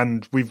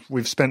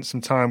we've spent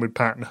some time with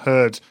Pat and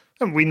heard,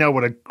 and we know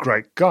what a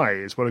great guy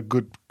he is, what a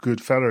good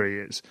fella he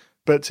is.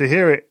 But to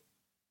hear it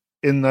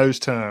in those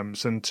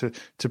terms and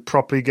to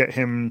properly get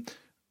him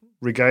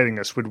regaling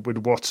us with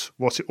what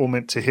it all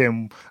meant to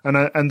him,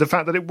 and the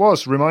fact that it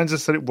reminds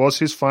us that it was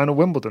his final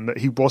Wimbledon, that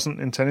he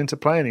wasn't intending to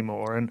play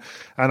anymore, and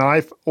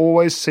I've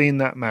always seen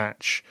that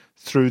match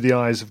through the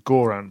eyes of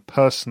Goran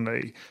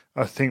personally.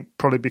 I think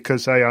probably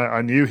because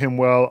I knew him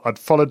well, I'd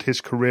followed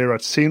his career,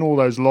 I'd seen all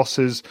those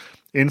losses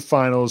in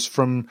finals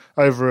from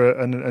over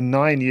a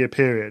 9-year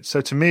period.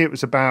 So to me, it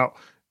was about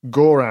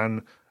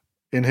Goran,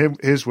 in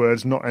his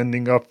words, not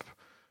ending up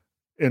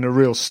in a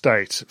real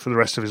state for the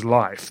rest of his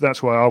life.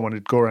 That's why I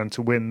wanted Goran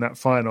to win that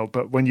final.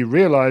 But when you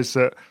realise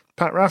that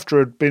Pat Rafter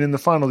had been in the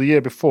final the year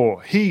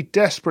before, he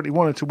desperately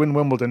wanted to win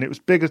Wimbledon. It was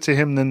bigger to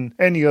him than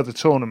any other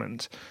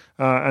tournament,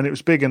 and it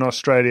was big in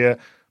Australia,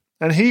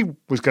 and he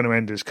was going to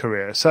end his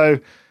career. So,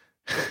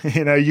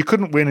 you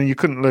couldn't win and you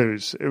couldn't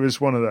lose. It was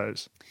one of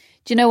those.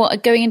 Do you know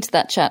what? Going into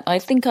that chat, I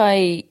think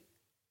I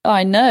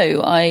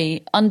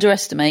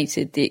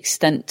underestimated the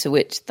extent to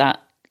which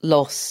that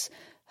loss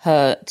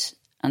hurt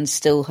and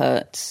still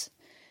hurts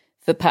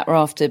for Pat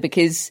Rafter,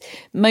 because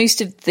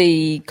most of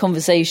the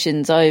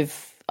conversations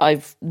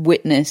I've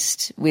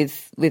witnessed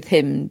with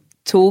him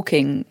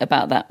talking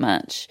about that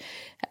match,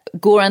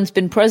 Goran's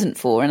been present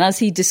for, and as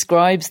he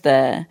describes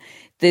there,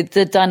 the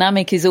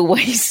dynamic is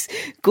always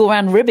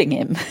Goran ribbing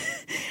him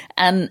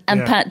and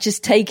Pat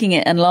just taking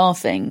it and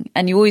laughing,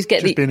 and you always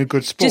get being a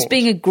good sport, just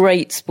being a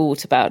great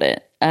sport about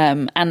it.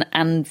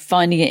 And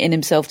finding it in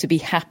himself to be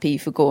happy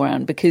for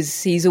Goran,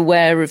 because he's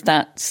aware of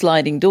that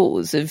sliding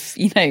doors of,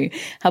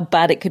 how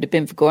bad it could have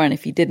been for Goran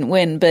if he didn't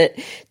win. But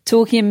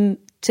talking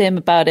to him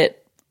about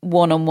it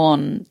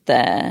one-on-one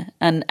there,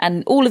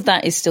 and all of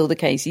that is still the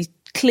case. He's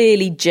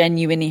clearly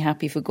genuinely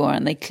happy for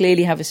Goran. They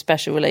clearly have a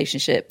special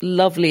relationship.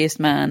 Loveliest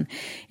man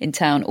in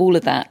town, all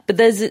of that. But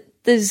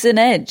there's an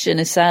edge and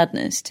a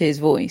sadness to his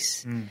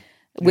voice,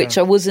 which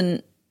I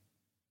wasn't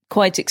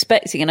quite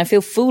expecting, and I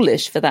feel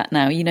foolish for that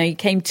now. He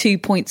came 2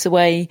 points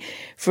away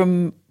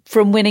from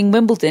winning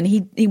Wimbledon.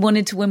 He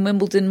wanted to win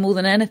Wimbledon more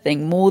than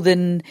anything, more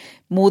than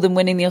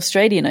winning the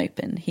Australian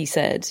Open, he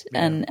said.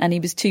 And he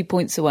was 2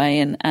 points away,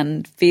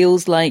 and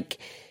feels like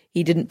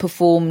he didn't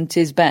perform to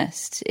his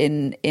best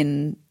in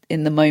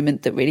the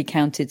moment that really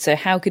counted. So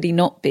how could he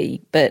not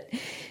be? But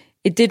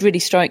it did really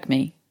strike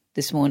me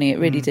this morning. It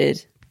really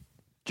did.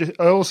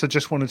 I also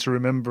just wanted to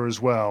remember as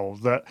well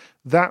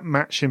that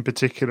match in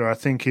particular, I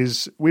think,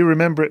 we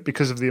remember it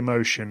because of the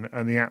emotion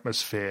and the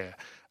atmosphere.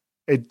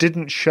 It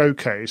didn't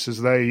showcase,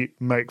 as they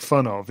make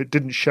fun of, it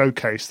didn't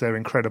showcase their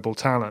incredible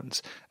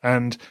talent.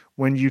 And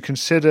when you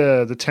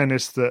consider the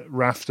tennis that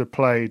Rafter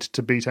played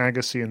to beat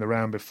Agassi in the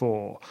round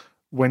before,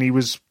 when he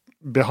was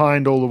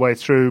behind all the way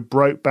through,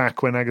 broke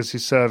back when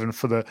Agassi's serving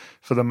for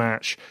the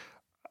match,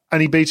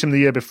 and he beat him the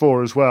year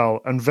before as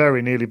well, and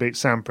very nearly beat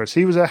Sampras.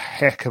 He was a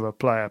heck of a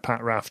player,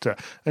 Pat Rafter.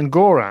 And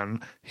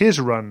Goran, his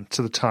run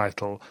to the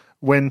title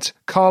went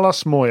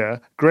Carlos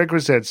Moya, Greg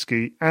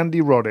Rusedski,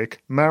 Andy Roddick,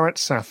 Marat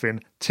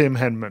Safin, Tim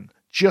Henman,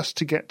 just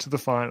to get to the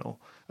final.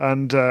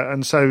 And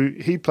so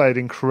he played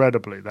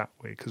incredibly that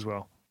week as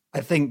well.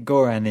 I think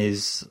Goran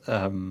is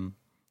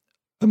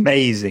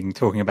amazing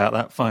talking about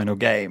that final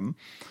game,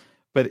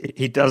 but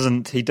he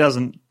doesn't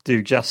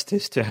do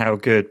justice to how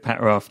good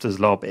Pat Rafter's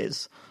lob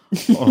is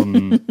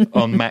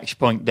on match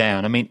point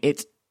down. I mean,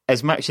 it's,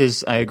 as much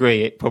as I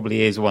agree it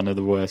probably is one of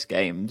the worst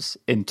games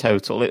in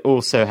total, it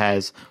also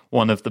has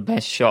one of the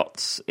best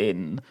shots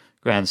in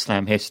Grand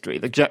Slam history.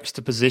 The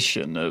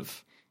juxtaposition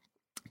of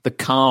the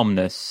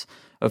calmness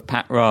of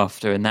Pat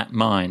Rafter in that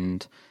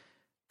mind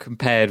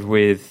compared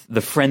with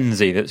the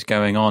frenzy that's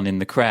going on in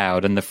the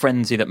crowd and the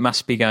frenzy that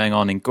must be going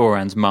on in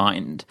Goran's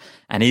mind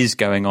and is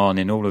going on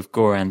in all of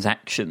Goran's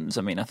actions.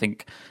 I mean, I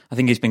think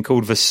he's been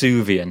called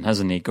Vesuvian,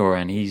 hasn't he,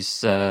 Goran?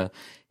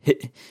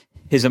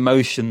 His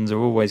emotions are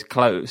always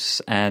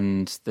close,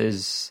 and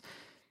there's,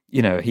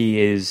 he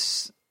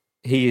is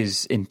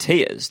in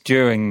tears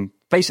during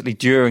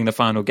the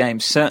final game.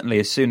 Certainly,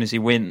 as soon as he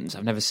wins,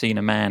 I've never seen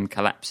a man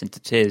collapse into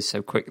tears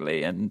so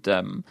quickly. And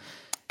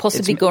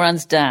possibly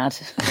Goran's dad.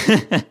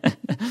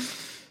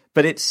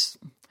 But it's,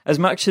 as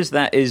much as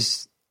that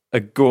is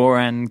a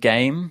Goran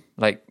game,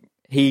 like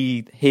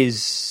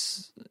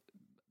his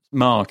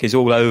mark is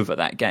all over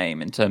that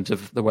game in terms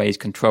of the way he's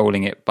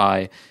controlling it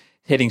by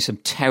hitting some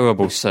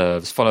terrible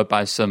serves, followed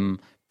by some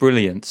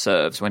brilliant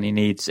serves when he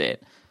needs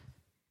it.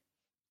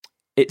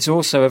 It's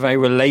also a very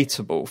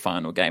relatable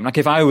final game. Like,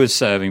 if I was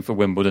serving for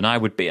Wimbledon, I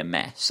would be a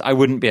mess. I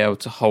wouldn't be able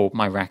to hold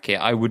my racket.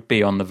 I would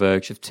be on the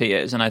verge of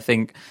tears. And I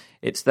think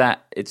it's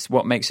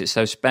what makes it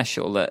so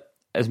special, that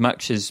as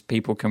much as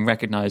people can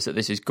recognise that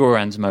this is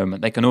Goran's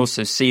moment, they can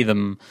also see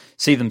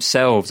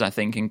themselves, I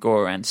think, in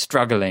Goran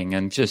struggling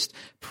and just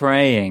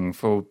praying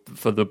for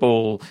the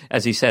ball,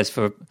 as he says,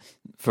 for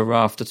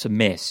Rafter to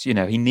miss.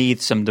 He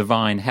needs some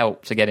divine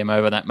help to get him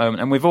over that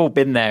moment. And we've all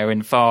been there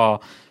in far,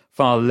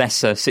 far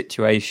lesser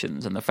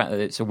situations. And the fact that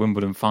it's a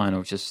Wimbledon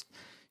final just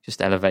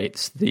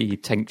elevates the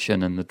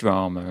tension and the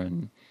drama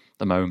and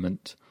the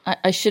moment.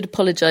 I should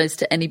apologise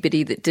to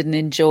anybody that didn't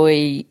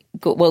enjoy,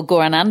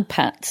 Goran and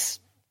Pat's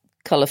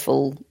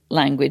colourful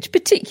language,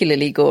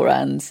 particularly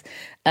Goran's.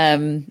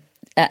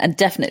 And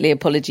definitely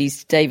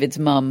apologies to David's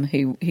mum,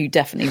 who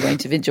definitely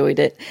won't have enjoyed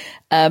it.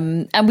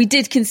 And we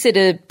did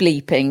consider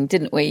bleeping,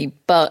 didn't we?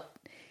 But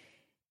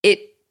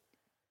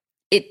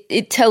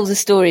it tells a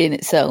story in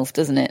itself,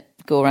 doesn't it?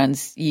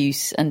 Goran's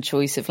use and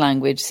choice of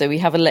language. So we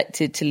have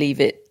elected to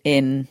leave it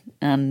in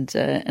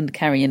and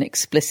carry an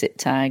explicit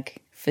tag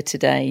for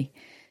today.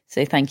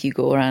 So thank you,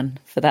 Goran,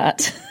 for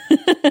that.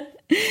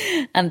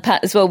 And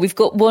Pat as well. We've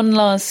got one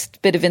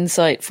last bit of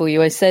insight for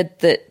you. I said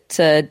that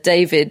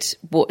David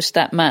watched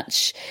that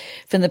match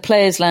from the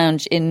Players'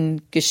 Lounge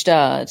in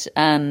Gstaad,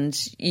 and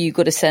you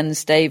got a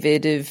sense,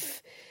 David,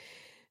 of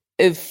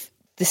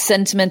the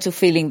sentimental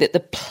feeling that the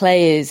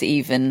players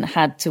even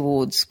had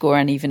towards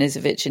Goran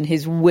Ivanisevic and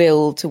his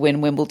will to win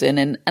Wimbledon.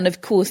 And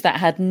of course, that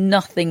had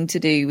nothing to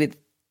do with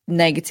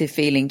negative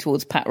feeling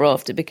towards Pat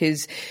Rafter,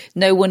 because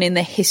no one in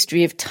the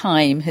history of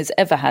time has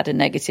ever had a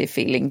negative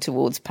feeling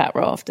towards Pat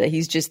Rafter.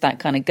 He's just that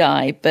kind of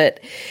guy.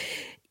 But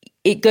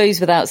it goes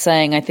without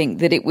saying, I think,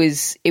 that it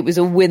was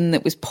a win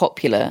that was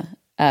popular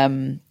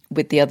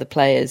with the other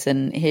players.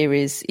 And here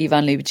is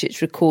Ivan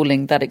Lubicic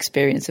recalling that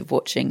experience of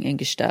watching in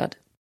Gstaad.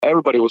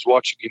 Everybody was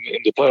watching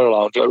in the player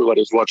lounge.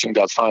 Everybody was watching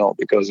that final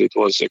because it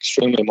was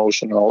extremely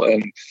emotional,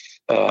 and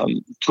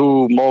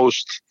two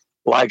most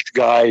liked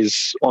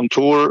guys on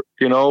tour.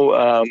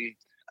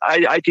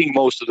 I think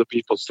most of the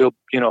people still,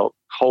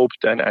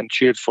 hoped and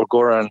cheered for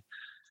Goran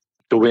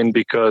to win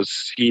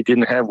because he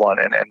didn't have one,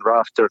 and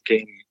Rafter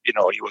came. He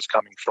was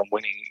coming from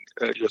winning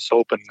US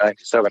Open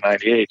 97,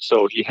 98,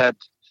 so he had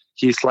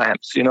his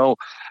slams.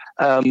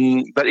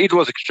 But it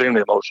was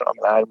extremely emotional.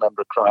 I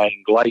remember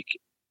crying like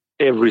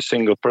every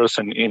single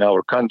person in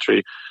our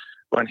country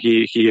when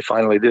he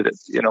finally did it,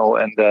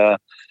 and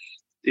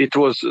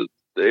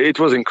it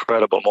was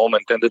incredible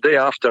moment. And the day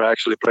after, I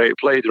actually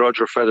played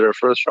Roger Federer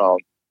first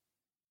round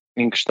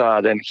in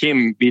Gstaad, and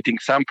him beating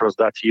Sampras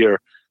that year,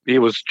 he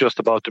was just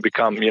about to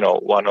become,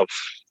 one of,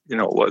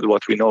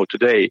 what we know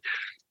today.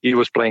 He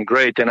was playing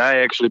great, and I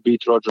actually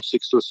beat Roger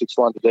 6-2,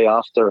 6-1 the day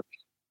after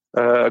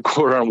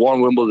Goran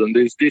won Wimbledon.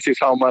 This is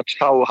how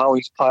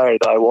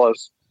inspired I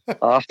was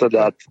after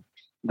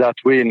that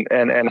win,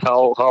 and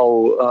how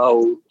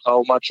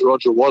much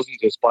Roger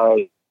wasn't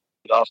inspired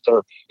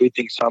after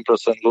beating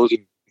Sampras and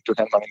losing to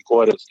Henman in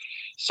quarters.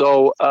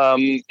 So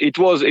it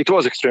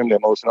was extremely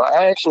emotional.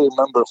 I actually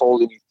remember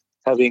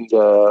having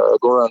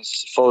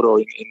Goran's photo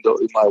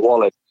in my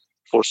wallet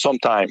for some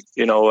time,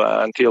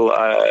 until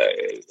I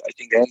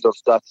think the end of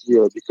that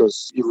year,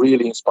 because he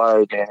really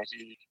inspired me. And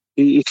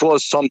it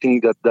was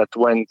something that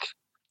went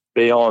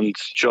beyond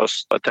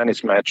just a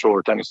tennis match or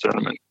a tennis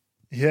tournament.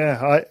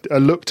 Yeah, I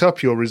looked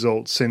up your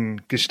results in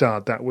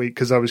Gstaad that week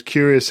because I was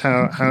curious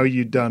how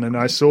you'd done, and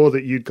I saw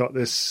that you'd got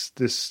this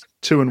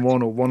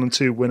 2-1 or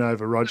 1-2 win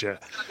over Roger,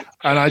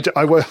 and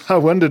I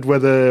wondered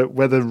whether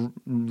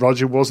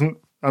Roger wasn't.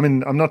 I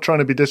mean, I'm not trying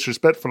to be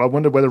disrespectful. I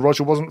wondered whether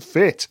Roger wasn't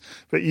fit,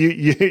 but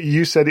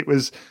you said it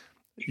was.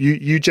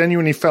 You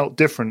genuinely felt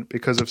different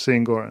because of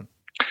seeing Goran.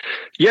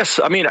 Yes,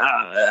 I mean,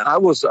 I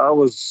was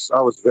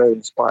very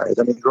inspired.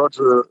 I mean,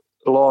 Roger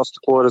lost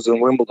quarters in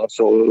Wimbledon,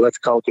 so let's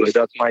calculate.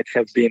 That might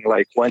have been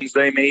like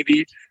Wednesday,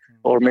 maybe,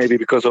 or maybe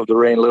because of the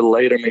rain a little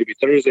later, maybe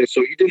Thursday.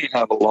 So he didn't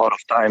have a lot of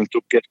time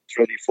to get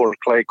ready for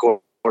clay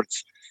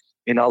courts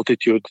in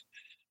altitude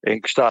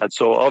in Gstaad.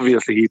 So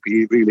obviously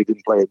he really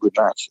didn't play a good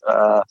match.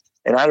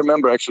 And I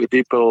remember actually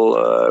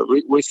people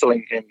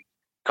whistling him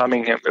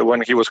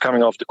when he was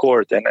coming off the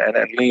court, and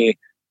me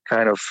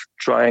kind of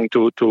trying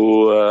to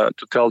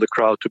tell the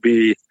crowd to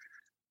be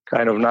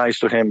kind of nice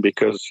to him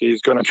because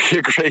he's going to be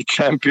a great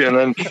champion,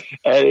 and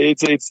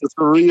it's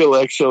real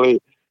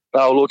actually.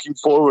 Now looking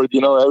forward,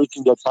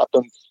 everything that's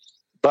happened.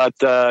 But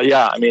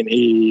I mean,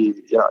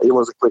 it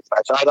was a quick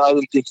match. I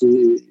don't think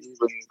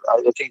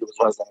I think it was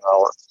less than an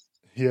hour.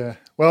 Yeah.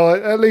 Well,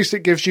 at least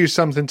it gives you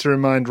something to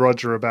remind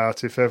Roger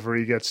about if ever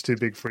he gets too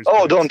big for his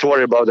boots. Don't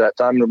worry about that.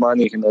 I'm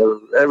reminding him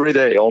every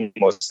day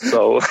almost.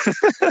 So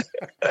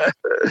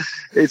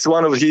it's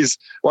one of his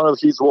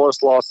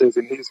worst losses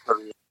in his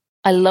career.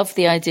 I love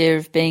the idea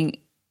of being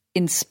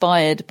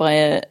inspired by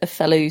a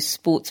fellow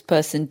sports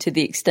person to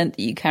the extent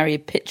that you carry a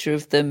picture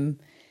of them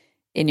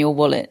in your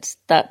wallet.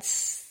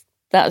 That's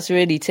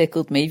really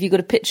tickled me. Have you got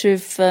a picture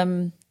of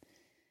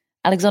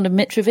Alexander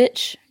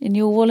Mitrovic in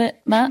your wallet,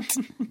 Matt?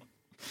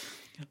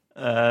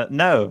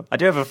 No, I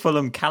do have a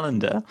Fulham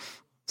calendar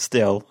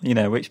still,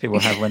 which people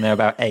have when they're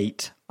about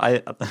 8.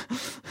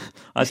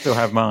 I still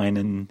have mine,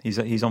 and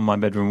he's on my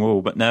bedroom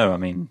wall. But no, I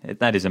mean,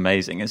 that is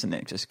amazing, isn't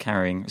it? It's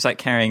like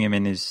carrying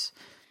him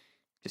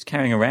just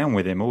carrying around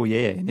with him all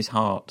year in his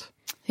heart.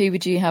 Who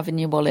would you have in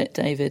your wallet,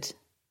 David?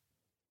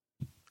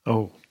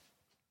 I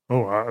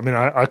mean,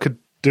 I could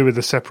do with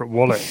a separate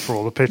wallet for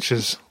all the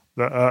pictures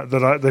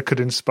that could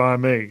inspire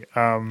me.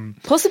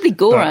 Possibly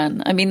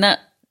Goran. I mean,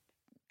 that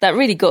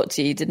really got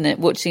to you, didn't it?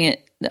 Watching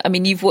it. I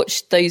mean, you've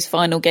watched those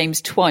final games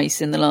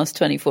twice in the last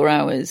 24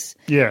 hours.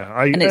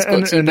 Yeah, and it's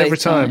got to you both every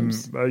time.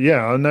 times.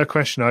 No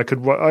question. I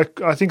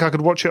think I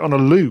could watch it on a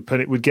loop,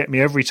 and it would get me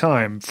every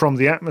time from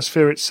the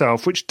atmosphere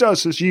itself, which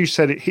does, as you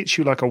said, it hits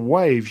you like a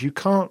wave. You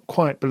can't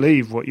quite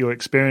believe what you're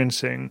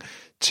experiencing.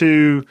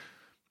 To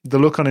the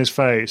look on his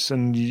face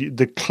and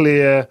the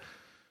clear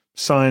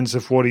signs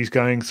of what he's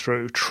going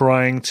through,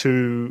 trying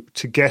to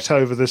get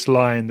over this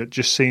line that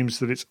just seems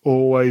that it's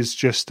always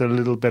just a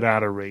little bit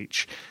out of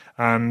reach.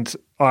 And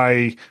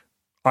I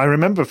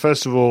remember,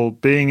 first of all,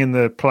 being in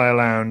the player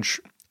lounge,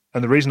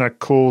 and the reason I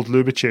called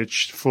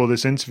Ljubicic for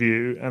this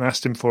interview and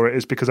asked him for it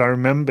is because I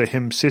remember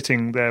him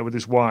sitting there with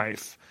his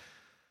wife,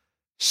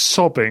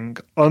 sobbing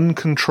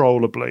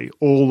uncontrollably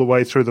all the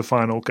way through the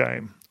final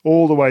game,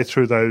 all the way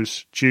through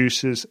those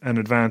juices and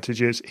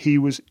advantages. He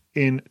was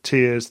in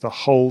tears the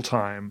whole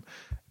time.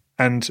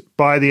 And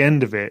by the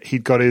end of it,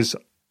 he'd got his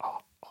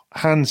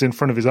hands in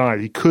front of his eyes.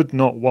 He could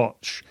not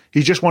watch.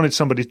 He just wanted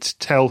somebody to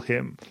tell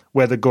him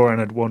whether Goran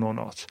had won or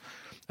not.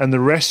 And the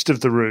rest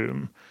of the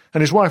room,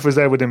 and his wife was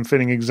there with him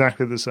feeling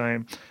exactly the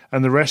same,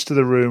 and the rest of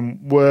the room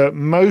were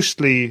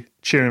mostly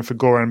cheering for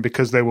Goran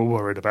because they were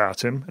worried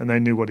about him and they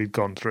knew what he'd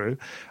gone through.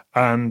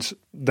 And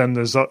then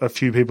there's a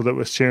few people that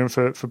were cheering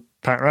for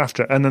Pat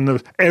Rafter. And then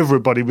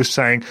everybody was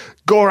saying,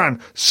 Goran,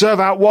 serve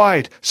out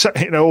wide. So,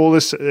 all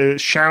this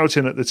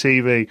shouting at the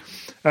TV.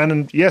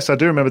 And yes, I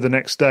do remember the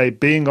next day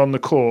being on the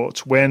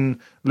court when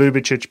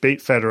Ljubicic beat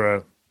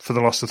Federer for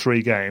the loss of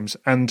 3 games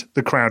and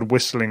the crowd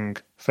whistling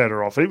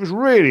Federer off. It was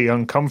really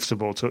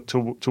uncomfortable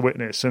to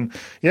witness. And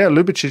yeah,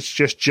 Ljubicic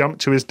just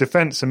jumped to his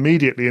defense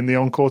immediately in the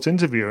on-court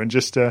interview and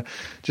just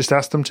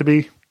asked them to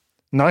be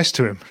nice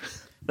to him.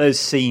 Those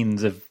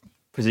scenes have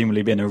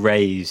presumably been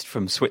erased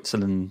from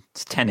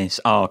Switzerland's tennis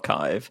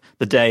archive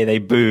the day they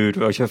booed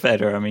Roger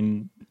Federer. I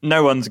mean,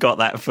 no one's got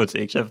that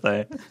footage, have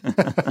they?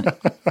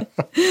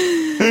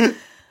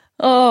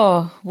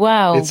 Oh,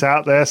 wow. It's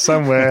out there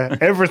somewhere.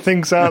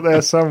 Everything's out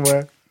there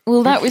somewhere.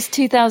 Well, that was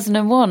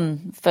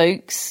 2001,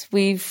 folks.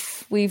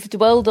 We've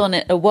dwelled on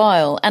it a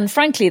while, and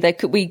frankly,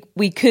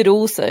 we could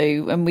also,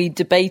 and we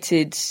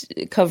debated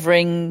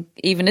covering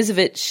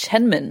Ivanisevic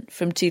Henman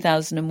from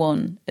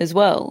 2001 as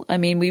well. I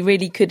mean, we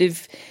really could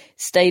have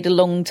stayed a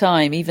long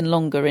time, even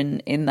longer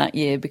in that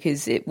year,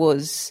 because it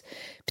was,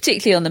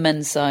 particularly on the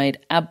men's side,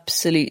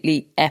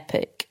 absolutely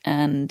epic.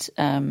 and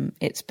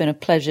it's been a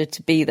pleasure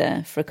to be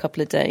there for a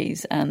couple of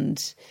days.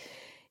 And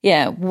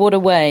yeah, what a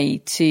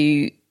way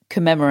to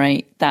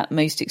commemorate that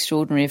most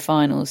extraordinary of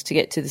finals, to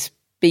get to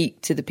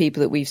speak to the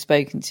people that we've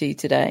spoken to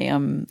today.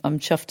 I'm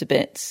chuffed to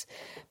bits.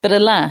 But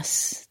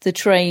alas, the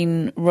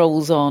train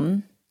rolls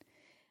on,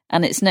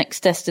 and its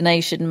next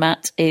destination,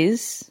 Matt,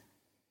 is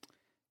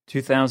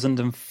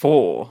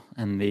 2004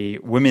 and the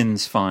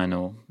women's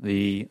final,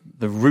 the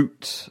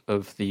root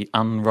of the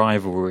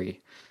unrivalry,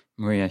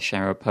 Maria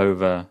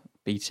Sharapova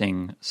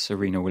beating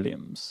Serena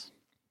Williams.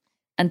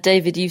 And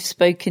David, you've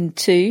spoken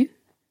to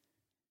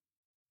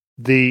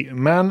the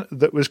man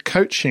that was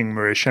coaching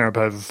Maria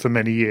Sharapova for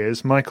many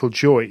years, Michael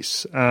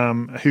Joyce,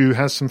 who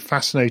has some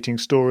fascinating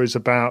stories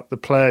about the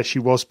player she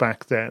was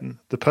back then,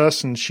 the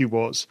person she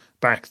was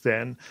back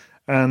then,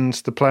 and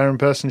the player and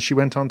person she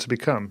went on to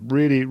become.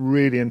 Really,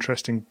 really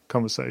interesting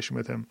conversation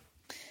with him.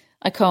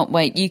 I can't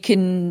wait.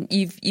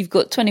 You've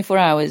got 24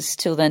 hours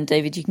till then,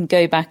 David. You can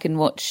go back and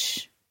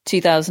watch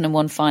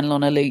 2001 final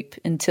on a loop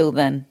until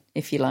then,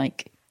 if you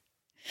like.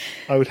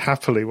 I would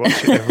happily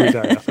watch it every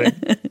day, I think.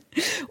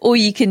 Or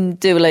you can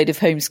do a load of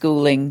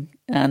homeschooling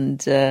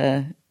and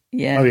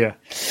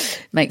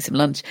make some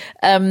lunch.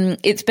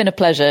 It's been a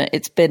pleasure.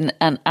 It's been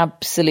an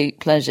absolute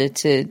pleasure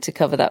to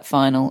cover that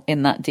final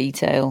in that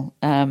detail.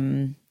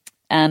 And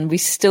we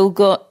still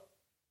got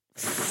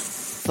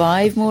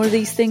 5 more of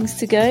these things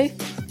to go.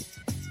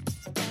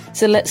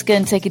 So let's go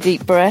and take a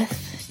deep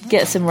breath,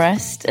 get some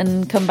rest,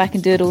 and come back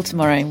and do it all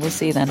tomorrow. We'll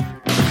see you then.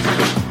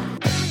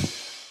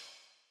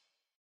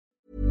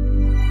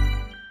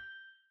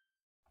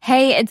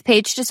 Hey, it's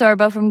Paige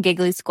DeSorbo from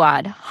Giggly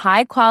Squad.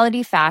 High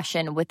quality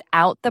fashion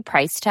without the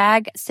price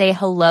tag. Say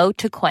hello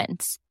to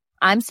Quince.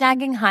 I'm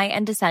snagging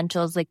high-end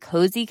essentials like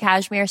cozy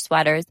cashmere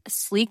sweaters,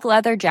 sleek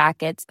leather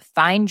jackets,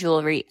 fine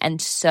jewelry,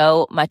 and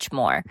so much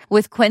more.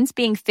 With Quince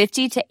being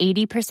 50 to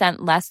 80%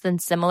 less than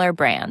similar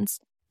brands.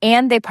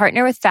 And they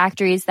partner with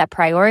factories that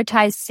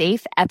prioritize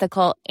safe,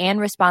 ethical, and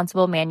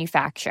responsible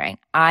manufacturing.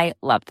 I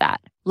love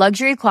that.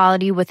 Luxury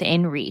quality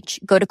within reach.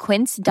 Go to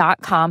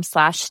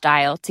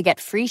quince.com/style to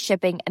get free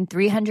shipping and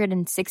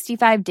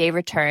 365-day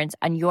returns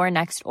on your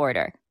next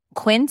order.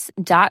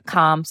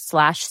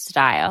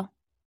 Quince.com/style.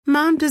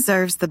 Mom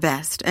deserves the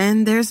best,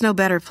 and there's no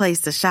better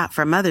place to shop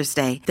for Mother's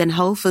Day than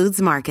Whole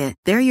Foods Market.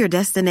 They're your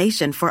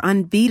destination for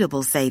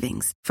unbeatable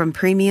savings, from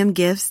premium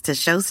gifts to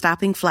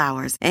show-stopping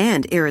flowers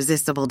and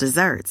irresistible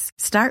desserts.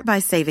 Start by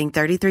saving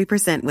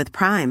 33% with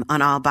Prime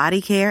on all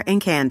body care and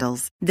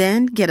candles.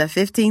 Then get a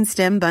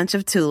 15-stem bunch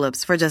of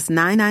tulips for just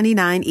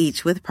 $9.99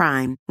 each with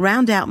Prime.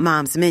 Round out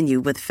Mom's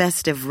menu with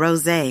festive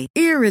rosé,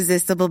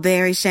 irresistible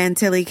berry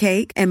chantilly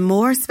cake, and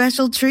more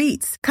special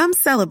treats. Come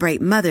celebrate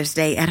Mother's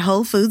Day at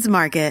Whole Foods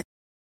Market.